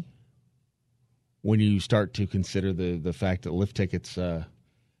much money? When you start to consider the fact that lift tickets, I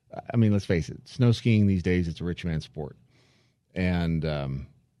mean, let's face it, snow skiing these days, it's a rich man's sport. And,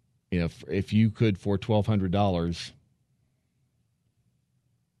 if you could, for $1,200,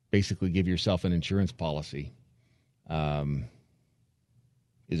 basically give yourself an insurance policy, is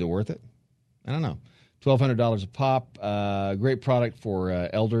it worth it? I don't know. $1,200 a pop, great product for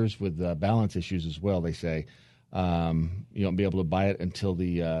elders with balance issues as well, they say. You won't be able to buy it until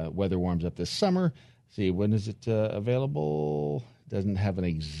the weather warms up this summer. See, when is it available? Doesn't have an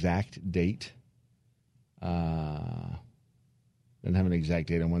exact date. Doesn't have an exact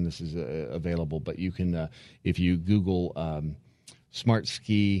date on when this is available, but you can, if you Google Smart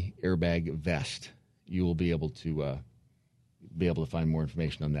Ski Airbag Vest, you will be able to find more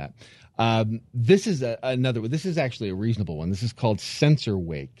information on that. This is another. This is actually a reasonable one. This is called Sensor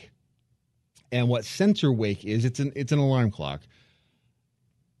Wake. And what Sensor Wake is, it's an alarm clock.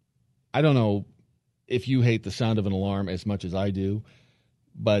 I don't know if you hate the sound of an alarm as much as I do,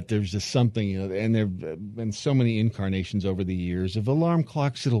 but there's just something, and there have been so many incarnations over the years of alarm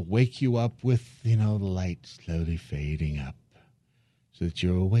clocks that'll wake you up with, the light slowly fading up so that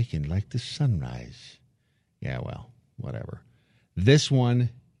you're awakened like the sunrise. Yeah, well, whatever. This one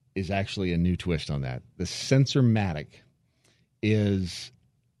is actually a new twist on that. The Sensormatic is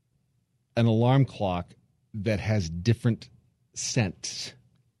an alarm clock that has different scents,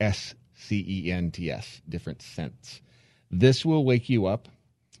 SCENTS, different scents. This will wake you up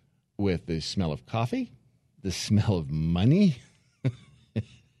with the smell of coffee, the smell of money,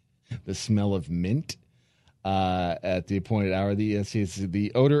 the smell of mint at the appointed hour. It's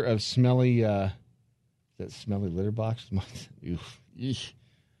the odor of smelly, that smelly litter box? Yeah,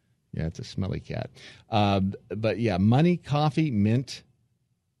 it's a smelly cat. But yeah, money, coffee, mint,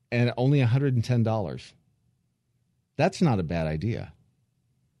 and only $110. That's not a bad idea.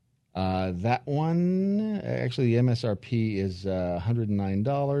 That one, actually, the MSRP is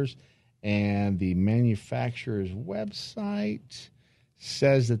 $109, and the manufacturer's website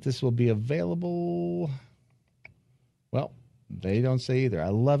says that this will be available. Well, they don't say either. I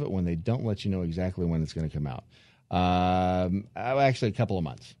love it when they don't let you know exactly when it's going to come out. Actually, a couple of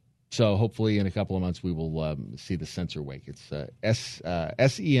months. So hopefully in a couple of months we will see the Sensor Wake. It's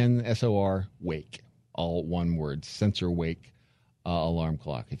SENSOR Wake, all one word, Sensor Wake alarm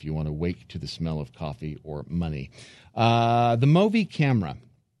clock if you want to wake to the smell of coffee or money. The Movi camera.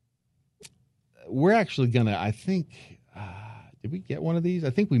 We're actually going to, I think, did we get one of these? I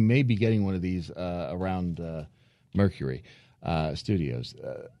think we may be getting one of these around Mercury Studios.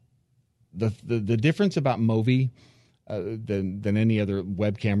 The difference about Movi than any other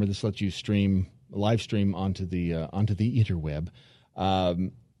web camera, this lets you live stream onto the interweb.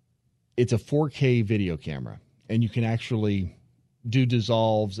 It's a 4K video camera, and you can actually do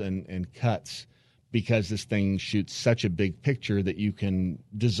dissolves and cuts because this thing shoots such a big picture that you can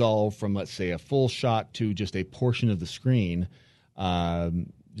dissolve from, let's say, a full shot to just a portion of the screen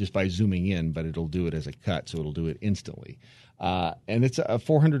just by zooming in, but it'll do it as a cut, so it'll do it instantly. And it's a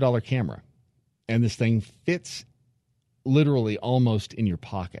 $400 camera, and this thing fits literally almost in your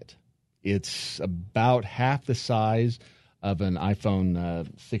pocket. It's about half the size of an iPhone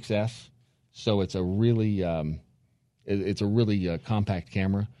 6S, so it's a really compact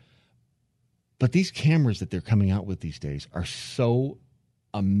camera. But these cameras that they're coming out with these days are so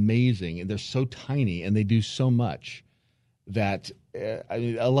amazing, and they're so tiny, and they do so much that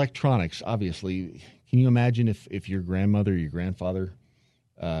electronics, obviously, can you imagine if your grandmother or your grandfather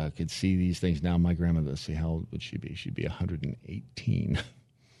could see these things now? My grandmother, let's see, how old would she be? She'd be 118.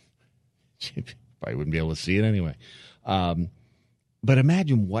 She probably wouldn't be able to see it anyway. But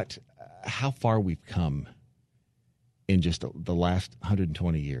imagine how far we've come in just the last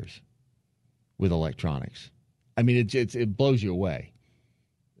 120 years with electronics. I mean, it blows you away.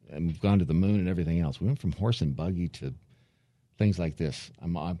 And we've gone to the moon and everything else. We went from horse and buggy to things like this.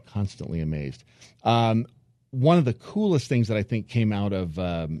 I'm constantly amazed. One of the coolest things that I think came out of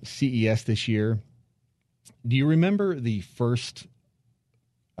CES this year, do you remember the first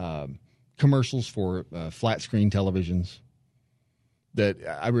commercials for flat screen televisions? That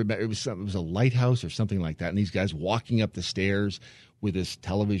I remember, it was a lighthouse or something like that, and these guys walking up the stairs with this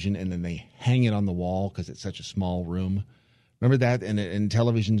television, and then they hang it on the wall because it's such a small room. Remember that? And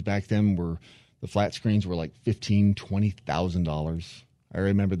televisions back then the flat screens were like $15,000, $20,000. I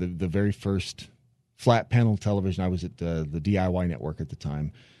remember the very first flat panel television. I was at the DIY network at the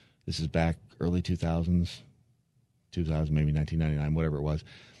time. This is back early 2000s, maybe 1999, whatever it was.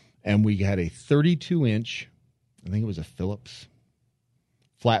 And we had a 32-inch, I think it was a Philips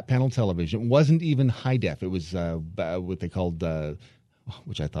flat panel television. It wasn't even high def. It was what they called,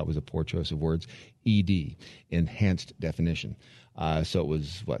 which I thought was a poor choice of words, ED, enhanced definition. So it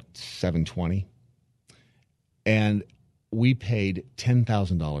was, 720? And we paid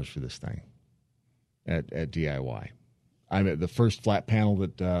 $10,000 for this thing at DIY. I mean, the first flat panel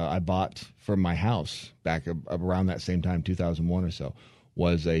that I bought from my house back around that same time, 2001 or so,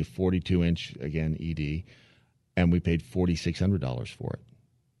 was a 42-inch, again, ED, and we paid $4,600 for it.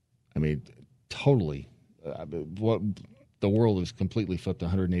 I mean, totally. The world has completely flipped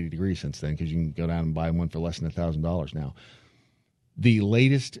 180 degrees since then, because you can go down and buy one for less than $1,000 now. The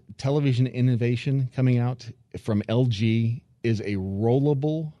latest television innovation coming out from LG is a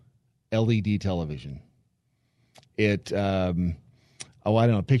rollable LED television. It, I don't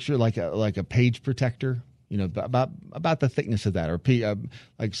know, picture like a page protector, about the thickness of that, or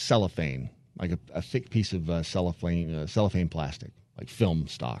like cellophane, like a thick piece of cellophane plastic, like film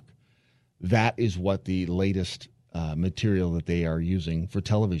stock. That is what the latest material that they are using for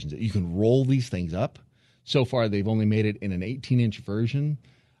televisions. You can roll these things up. So far, they've only made it in an 18-inch version.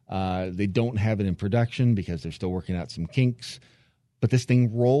 They don't have it in production because they're still working out some kinks. But this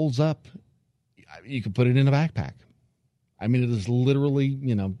thing rolls up. You can put it in a backpack. I mean, it is literally,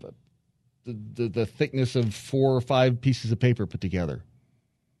 the thickness of 4 or 5 pieces of paper put together.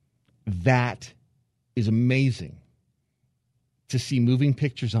 That is amazing to see moving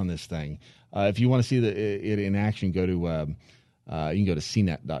pictures on this thing. If you want to see it in action, go to you can go to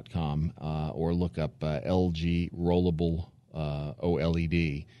cnet.com or look up LG Rollable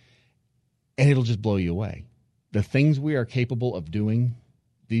OLED, and it'll just blow you away. The things we are capable of doing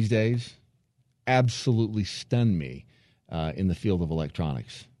these days absolutely stun me in the field of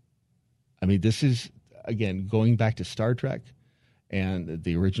electronics. I mean, this is, again, going back to Star Trek and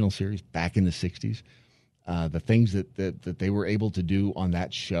the original series back in the 60s. The things that they were able to do on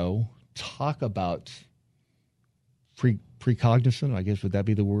that show, talk about precognizant, I guess, would that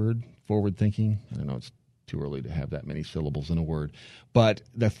be the word? Forward thinking? I don't know, it's too early to have that many syllables in a word. But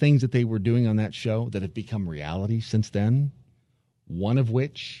the things that they were doing on that show that have become reality since then, one of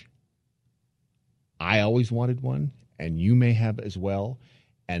which I always wanted one, and you may have as well,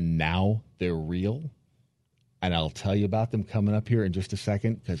 and now they're real. And I'll tell you about them coming up here in just a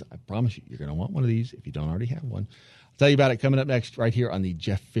second, because I promise you, you're going to want one of these if you don't already have one. I'll tell you about it coming up next right here on the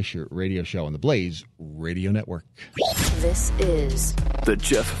Jeff Fisher Radio Show on the Blaze Radio Network. This is The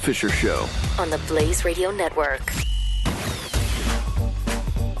Jeff Fisher Show on the Blaze Radio Network.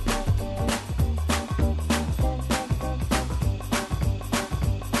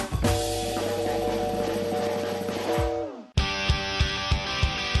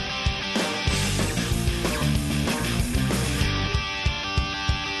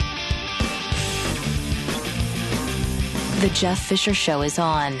 The Jeff Fisher Show is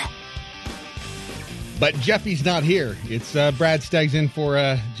on. But Jeffy's not here. It's Brad Staggs in for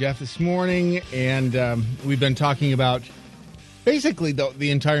Jeff this morning, and we've been talking about, basically the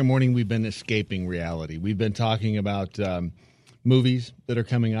entire morning we've been escaping reality. We've been talking about movies that are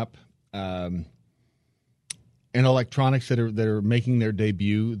coming up, and electronics that are making their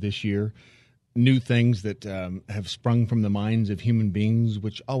debut this year. New things that have sprung from the minds of human beings,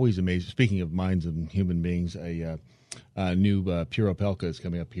 which always amazes. Speaking of minds of human beings, a new Puro Pelka is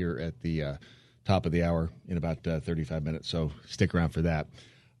coming up here at the top of the hour in about 35 minutes, so stick around for that.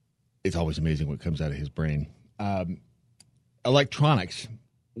 It's always amazing what comes out of his brain. Electronics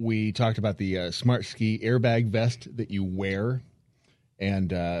We talked about the Smart Ski airbag vest that you wear,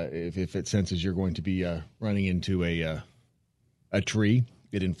 and if it senses you're going to be running into a tree,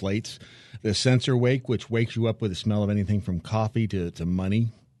 it inflates. The sensor wake, which wakes you up with the smell of anything from coffee to money.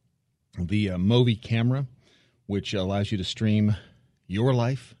 The Movi camera, which allows you to stream your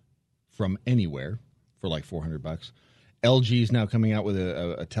life from anywhere for like $400. LG is now coming out with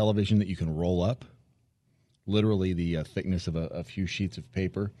a television that you can roll up, literally the thickness of a few sheets of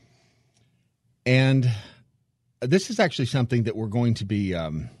paper. And this is actually something that we're going to be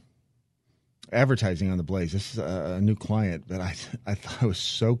advertising on the Blaze. This is a new client that I thought was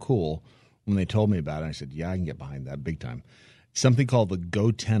so cool when they told me about it. I said, yeah, I can get behind that big time. Something called the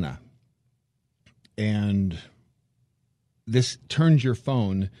GoTenna. And this turns your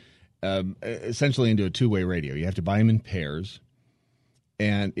phone essentially into a two-way radio. You have to buy them in pairs.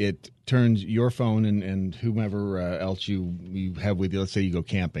 And it turns your phone and whomever else you have with you. Let's say you go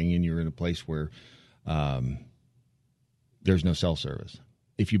camping and you're in a place where there's no cell service.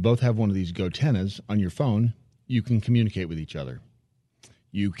 If you both have one of these GoTennas on your phone, you can communicate with each other.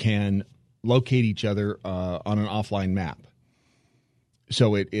 You can locate each other on an offline map.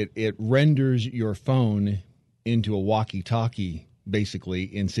 So it renders your phone into a walkie-talkie, basically,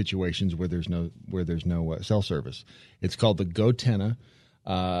 in situations where there's no cell service. It's called the GoTenna.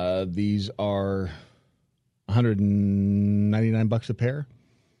 These are $199 a pair,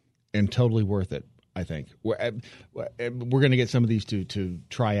 and totally worth it, I think. We're going to get some of these to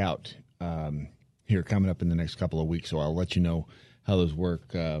try out here coming up in the next couple of weeks, so I'll let you know how those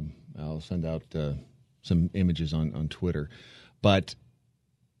work. I'll send out some images on Twitter. But,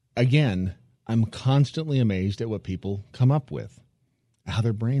 again, I'm constantly amazed at what people come up with, how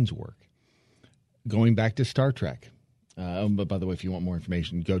their brains work. Going back to Star Trek. But by the way, if you want more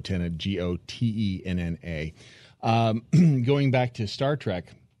information, GoTenna, GoTenna. Going back to Star Trek,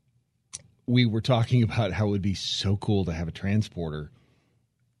 we were talking about how it would be so cool to have a transporter,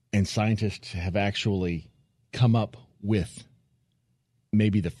 and scientists have actually come up with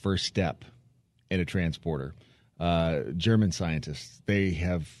maybe the first step in a transporter. German scientists, they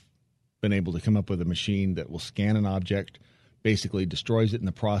have been able to come up with a machine that will scan an object, basically destroys it in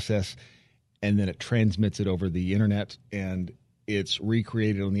the process, and then it transmits it over the internet, and it's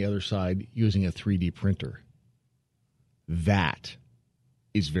recreated on the other side using a 3D printer. That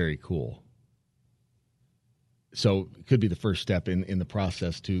is very cool. So it could be the first step in the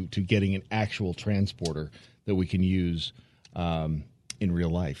process to getting an actual transporter that we can use in real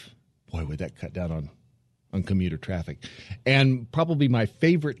life. Boy, would that cut down on commuter traffic. And probably my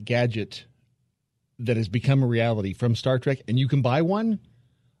favorite gadget that has become a reality from Star Trek, and you can buy one.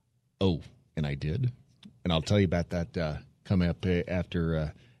 Oh, and I did. And I'll tell you about that coming up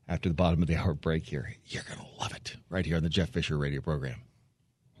after the bottom of the hour break here. You're going to love it right here on the Jeff Fisher radio program.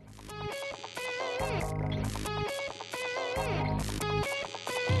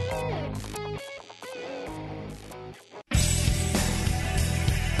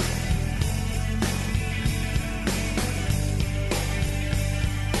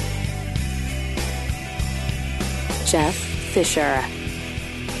 Jeff Fisher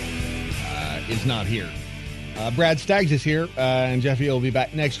is not here. Brad Staggs is here, and Jeffy will be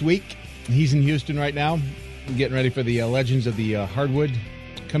back next week. He's in Houston right now, getting ready for the Legends of the Hardwood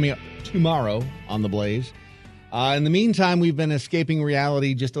coming up tomorrow on the Blaze. In the meantime, we've been escaping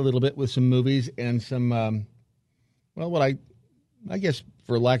reality just a little bit with some movies and some, what I guess,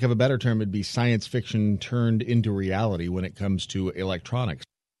 for lack of a better term, it'd be science fiction turned into reality when it comes to electronics.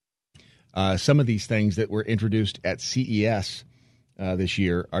 Some of these things that were introduced at CES this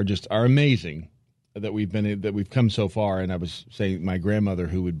year are amazing that we've come so far. And I was saying my grandmother,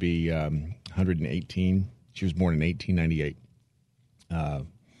 who would be 118, she was born in 1898,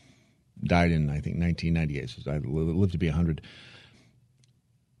 died in I think 1998. So I lived to be 100.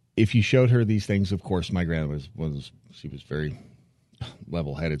 If you showed her these things, of course, my grandmother was very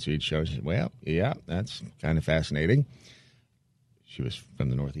level-headed. So you'd show her, she said, well, yeah, that's kind of fascinating. She was from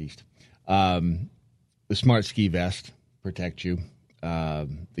the Northeast. The smart ski vest protects you.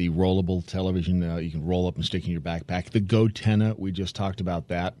 The rollable television you can roll up and stick in your backpack. The GoTenna, we just talked about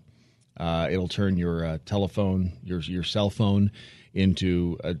that. It'll turn your telephone, your cell phone,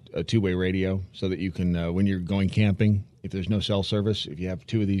 into a two-way radio so that you can, when you're going camping, if there's no cell service, if you have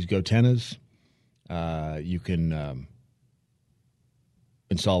two of these GoTennas, you can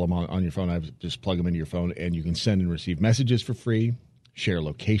install them on your phone. I just plug them into your phone, and you can send and receive messages for free, share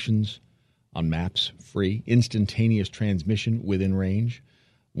locations on maps free, instantaneous transmission within range,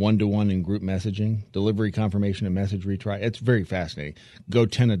 one-to-one and group messaging, delivery confirmation and message retry. It's very fascinating.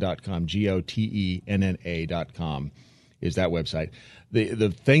 GoTenna.com, GoTenna.com. is that website.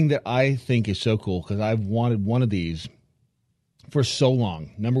 The thing that I think is so cool, because I've wanted one of these for so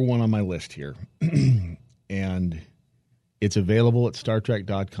long, number one on my list here, and it's available at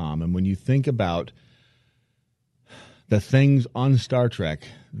StarTrek.com. And when you think about the things on Star Trek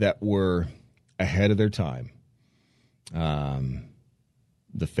that were ahead of their time,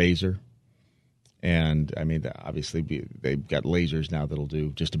 the phaser, and I mean, obviously they've got lasers now that'll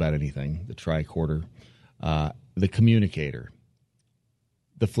do just about anything. The tricorder, the communicator,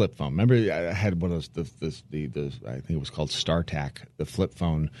 the flip phone. Remember, I had one of those. I think it was called StarTAC, the flip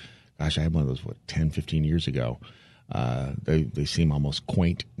phone. Gosh, I had one of those 10, 15 years ago. They seem almost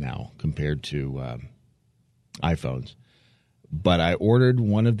quaint now compared to iPhones. But I ordered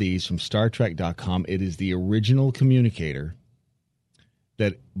one of these from StarTrek.com. It is the original communicator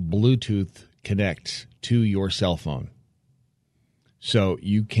that Bluetooth connects to your cell phone. So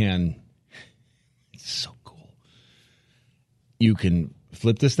you can, it's so cool. You can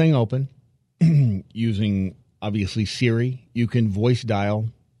flip this thing open using, obviously, Siri. You can voice dial.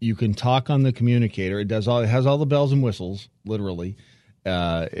 You can talk on the communicator. It has all the bells and whistles, literally.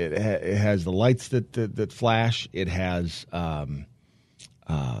 It has the lights that flash. It has the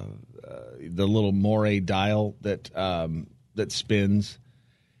little moire dial that spins.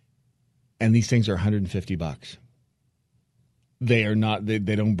 And these things are $150. They are not. They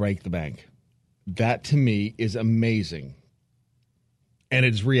don't break the bank. That to me is amazing, and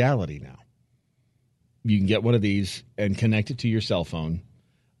it's reality now. You can get one of these and connect it to your cell phone,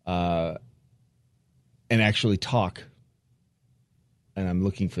 and actually talk. And I'm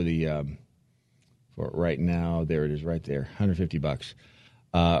looking for for it right now. There it is, right there, $150.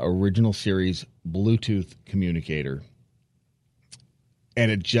 Original series Bluetooth communicator. And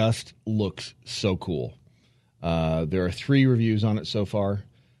it just looks so cool. There are 3 reviews on it so far.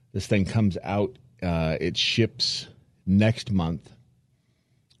 This thing comes out. It ships next month.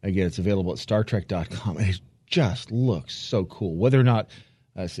 Again, it's available at StarTrek.com. And it just looks so cool. Whether or not,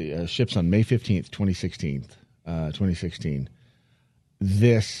 ships on May 15th, 2016.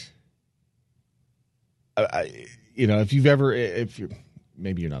 This, if you're,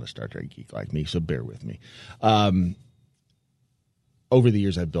 maybe you're not a Star Trek geek like me, so bear with me. Over the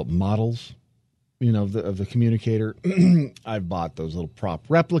years, I've built models, of the communicator. I've bought those little prop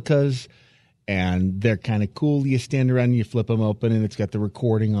replicas, and they're kind of cool. You stand around and you flip them open, and it's got the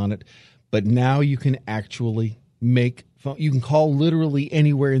recording on it. But now you can actually you can call literally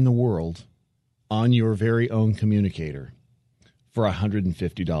anywhere in the world on your very own communicator for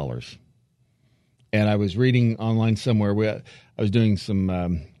 $150. And I was reading online somewhere where I was doing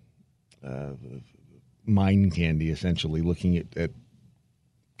some mind candy, essentially, looking at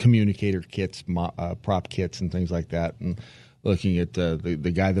communicator kits, prop kits, and things like that, and looking at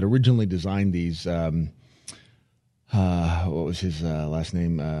the guy that originally designed these. What was his last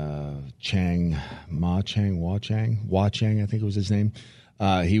name? Chang, Wa Chang, I think it was his name.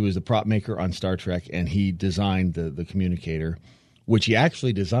 He was the prop maker on Star Trek, and he designed the communicator, which he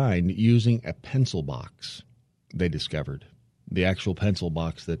actually designed using a pencil box. They discovered the actual pencil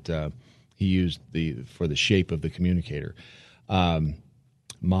box that he used for the shape of the communicator.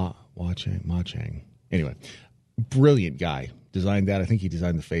 Ma Chang. Anyway, brilliant guy. Designed that. I think he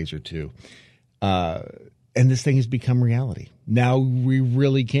designed the phaser too. And this thing has become reality. Now we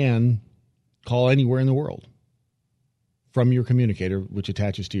really can call anywhere in the world from your communicator, which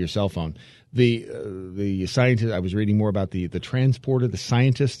attaches to your cell phone. The scientists, I was reading more about the transporter. The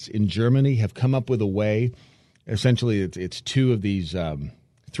scientists in Germany have come up with a way. Essentially, it's 2 of these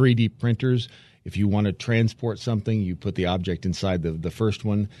 3D printers. If you want to transport something, you put the object inside the first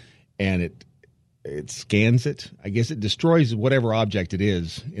one, and it scans it. I guess it destroys whatever object it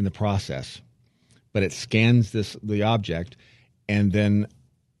is in the process, but it scans the object, and then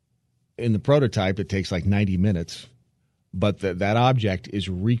in the prototype, it takes like 90 minutes, but that object is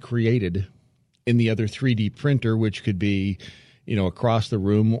recreated in the other 3D printer, which could be, across the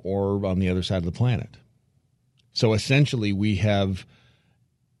room or on the other side of the planet. So essentially, we have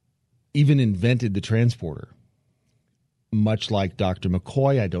even invented the transporter. Much like Dr.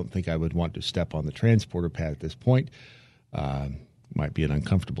 McCoy, I don't think I would want to step on the transporter pad at this point. Might be an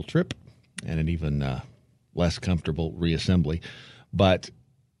uncomfortable trip and an even less comfortable reassembly. But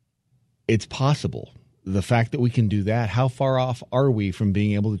it's possible. The fact that we can do that, how far off are we from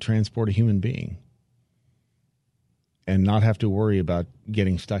being able to transport a human being and not have to worry about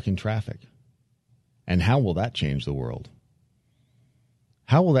getting stuck in traffic? And how will that change the world?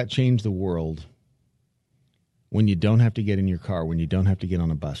 How will that change the world when you don't have to get in your car, when you don't have to get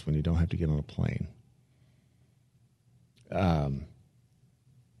on a bus, when you don't have to get on a plane?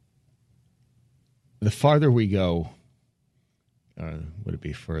 The farther we go would it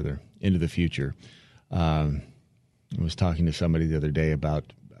be further into the future? I was talking to somebody the other day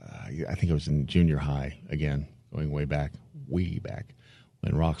about, I think it was in junior high, again, going way back,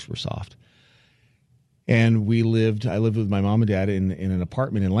 when rocks were soft. And I lived with my mom and dad in an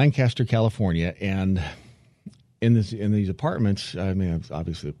apartment in Lancaster, California. And in these apartments, I mean,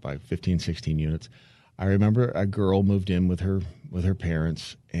 obviously by 15, 16 units, I remember a girl moved in with her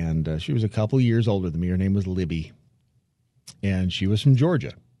parents, and she was a couple years older than me. Her name was Libby, and she was from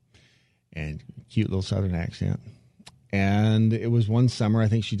Georgia, and cute little Southern accent. And it was one summer, I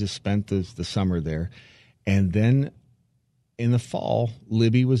think she just spent the summer there, and then in the fall,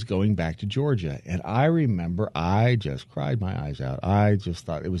 Libby was going back to Georgia, and I remember I just cried my eyes out. I just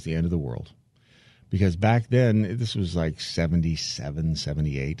thought it was the end of the world, because back then, this was like 77,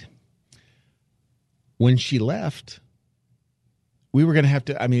 78. When she left, we were going to have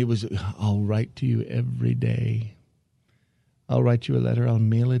to, I mean, it was, I'll write to you every day. I'll write you a letter. I'll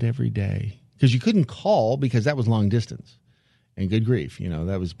mail it every day. Because you couldn't call because that was long distance. And good grief,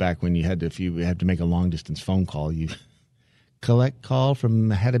 that was back when if you had to make a long distance phone call, you collect call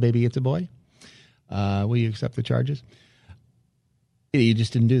from had a baby, it's a boy. Will you accept the charges? You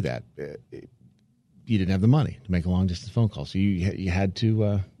just didn't do that. You didn't have the money to make a long distance phone call. So you had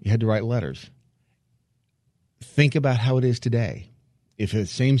to write letters. Think about how it is today. If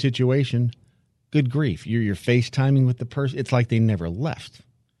it's the same situation, good grief, you're FaceTiming with the person. It's like they never left.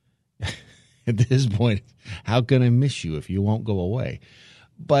 At this point, how can I miss you if you won't go away?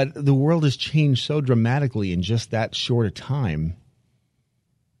 But the world has changed so dramatically in just that short a time.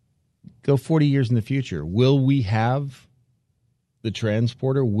 Go 40 years in the future. Will we have the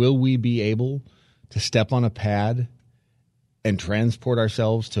transporter? Will we be able to step on a pad and transport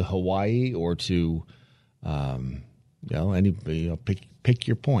ourselves to Hawaii or to pick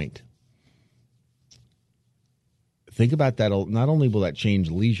your point. Think about that. Not only will that change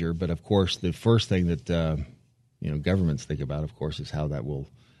leisure, but of course, the first thing that governments think about, of course, is how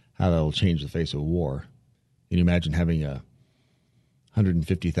that'll change the face of war. Can you imagine having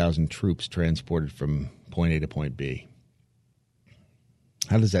 150,000 troops transported from point A to point B?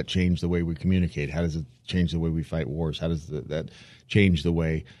 How does that change the way we communicate? How does it change the way we fight wars? How does that change the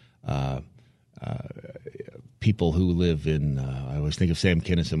way people who live in, I always think of Sam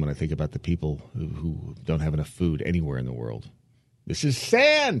Kinison when I think about the people who don't have enough food anywhere in the world. This is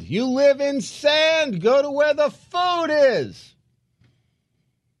sand. You live in sand. Go to where the food is.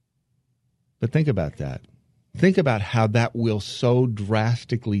 But think about that. Think about how that will so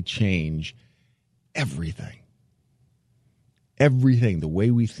drastically change everything. Everything, the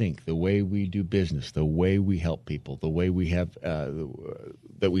way we think, the way we do business, the way we help people, the way we have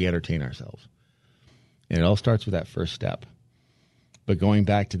that we entertain ourselves. And it all starts with that first step. But going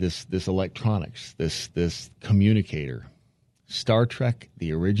back to this electronics, this communicator, Star Trek,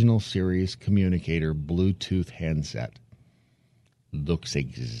 the original series communicator Bluetooth handset, looks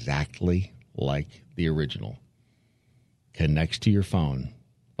exactly like the original. Connects to your phone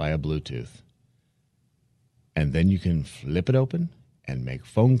via Bluetooth. And then you can flip it open and make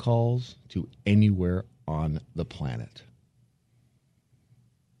phone calls to anywhere on the planet.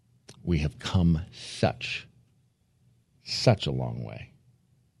 We have come such a long way.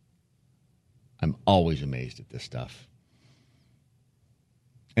 I'm always amazed at this stuff.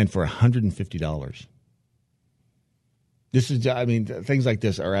 And for $150, things like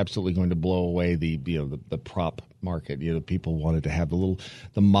this are absolutely going to blow away the prop market. People wanted to have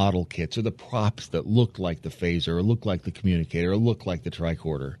the model kits or the props that looked like the phaser or looked like the communicator or looked like the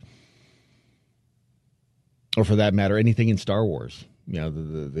tricorder. Or for that matter, anything in Star Wars.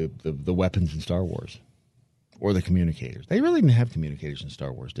 The weapons in Star Wars or the communicators. They really didn't have communicators in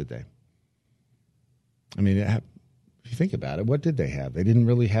Star Wars, did they? I mean, if you think about it, what did they have? They didn't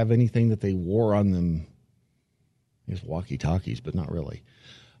really have anything that they wore on them. I guess walkie-talkies, but not really.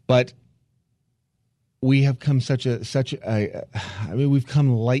 But we have come we've come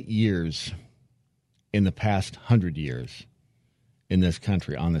light years in the past 100 years in this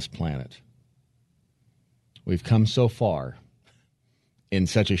country, on this planet. We've come so far in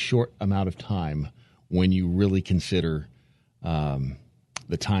such a short amount of time when you really consider the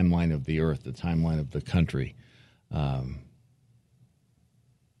timeline of the earth, the timeline of the country.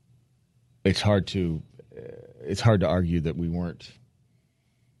 It's hard to argue that we weren't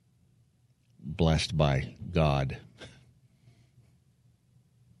blessed by God,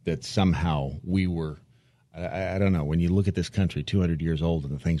 that somehow we were, I don't know, when you look at this country 200 years old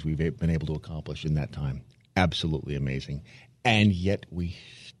and the things we've been able to accomplish in that time, absolutely amazing. And yet we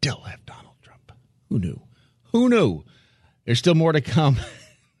still have Donald Trump. Who knew? Who knew? There's still more to come.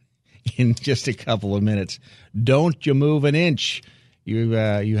 in just a couple of minutes. Don't you move an inch. You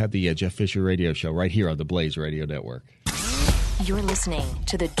have the Jeff Fisher Radio Show right here on the Blaze Radio Network. You're listening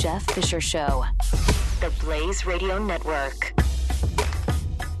to the Jeff Fisher Show, the Blaze Radio Network.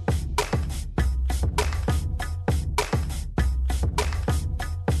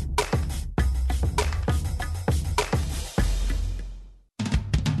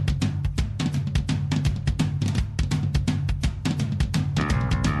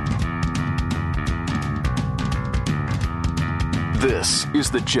 This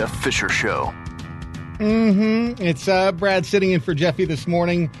is the Jeff Fisher Show. It's Brad sitting in for Jeffy this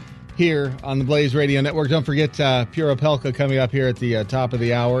morning here on the Blaze Radio Network. Don't forget Pure Opelka coming up here at the top of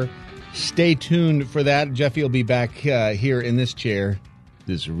the hour. Stay tuned for that. Jeffy will be back here in this chair.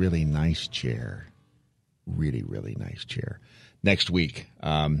 This really nice chair. Really, really nice chair. Next week,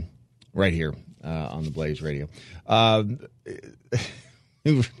 right here on the Blaze Radio.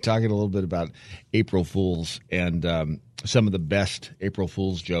 We were talking a little bit about April Fools and some of the best April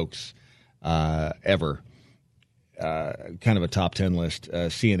Fool's jokes ever. Kind of a top 10 list.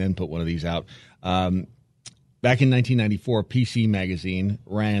 CNN put one of these out. Back in 1994, PC Magazine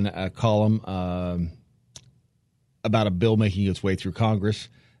ran a column about a bill making its way through Congress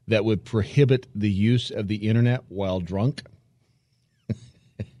that would prohibit the use of the internet while drunk.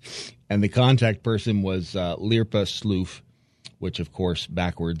 And the contact person was Lirpa Sloof, which, of course,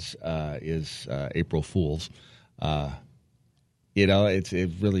 backwards is April Fool's.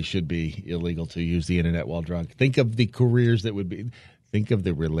 It really should be illegal to use the internet while drunk. Think of the careers that would be, think of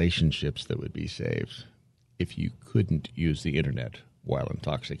the relationships that would be saved if you couldn't use the internet while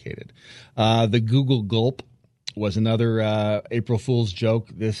intoxicated. The Google Gulp was another April Fool's joke.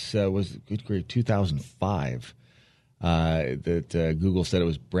 This was, good grief, 2005. That Google said it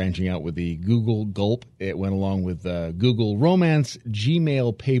was branching out with the Google Gulp. It went along with Google Romance,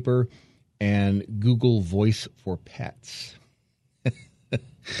 Gmail Paper, and Google Voice for Pets.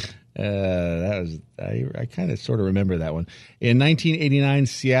 I kind of sort of remember that one. In 1989,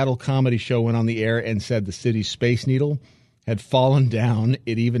 Seattle Comedy Show went on the air and said the city's Space Needle had fallen down.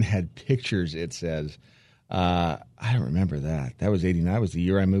 It even had pictures, it says. I don't remember that. That was 89. That was the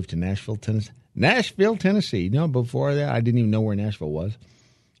year I moved to Nashville, Tennessee. No, before that, I didn't even know where Nashville was.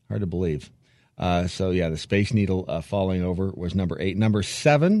 Hard to believe. So, yeah, the Space Needle falling over was number 8. Number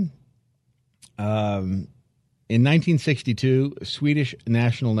 7, in 1962, Swedish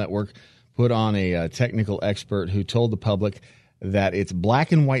National Network put on a technical expert who told the public that its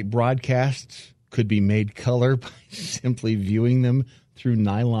black and white broadcasts could be made color by simply viewing them through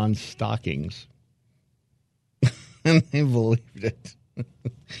nylon stockings. And they believed it.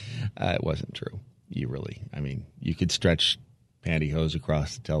 It wasn't true. You could stretch pantyhose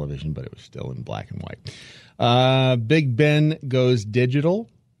across the television, but it was still in black and white. Big Ben goes digital.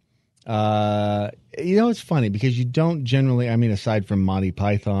 It's funny because you don't generally, aside from Monty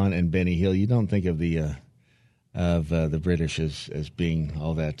Python and Benny Hill, you don't think of the British as being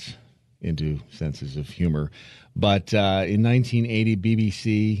all that into senses of humor. But in 1980,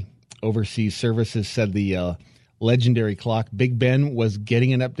 BBC Overseas Services said the legendary clock Big Ben was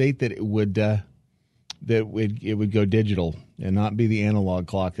getting an update that it would go digital and not be the analog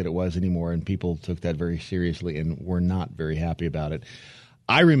clock that it was anymore. And people took that very seriously and were not very happy about it.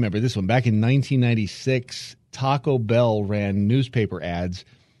 I remember this one. Back in 1996, Taco Bell ran newspaper ads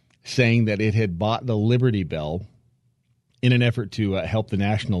saying that it had bought the Liberty Bell in an effort to help the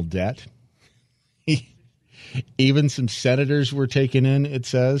national debt. Even some senators were taken in, it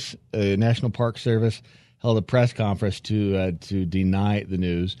says. National Park Service held a press conference to deny the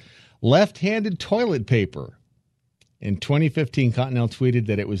news. Left-handed toilet paper. In 2015, Continental tweeted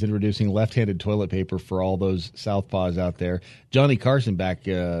that it was introducing left-handed toilet paper for all those southpaws out there. Johnny Carson back,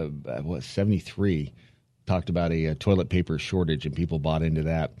 73, talked about a toilet paper shortage, and people bought into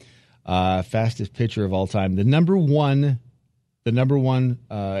that. Fastest pitcher of all time. The number one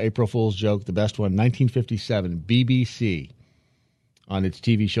April Fool's joke, the best one, 1957, BBC, on its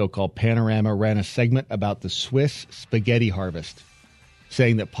TV show called Panorama, ran a segment about the Swiss spaghetti harvest,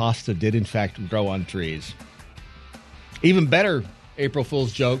 saying that pasta did, in fact, grow on trees. Even better April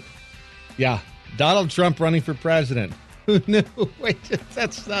Fool's joke. Yeah, Donald Trump running for president. Who knew? Wait,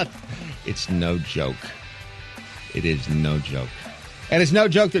 that's not. It's no joke. It is no joke. And it's no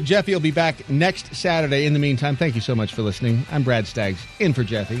joke that Jeffy will be back next Saturday. In the meantime, thank you so much for listening. I'm Brad Staggs, in for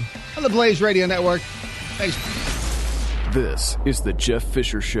Jeffy on the Blaze Radio Network. Thanks. This is the Jeff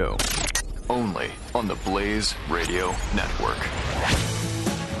Fisher Show, only on the Blaze Radio Network.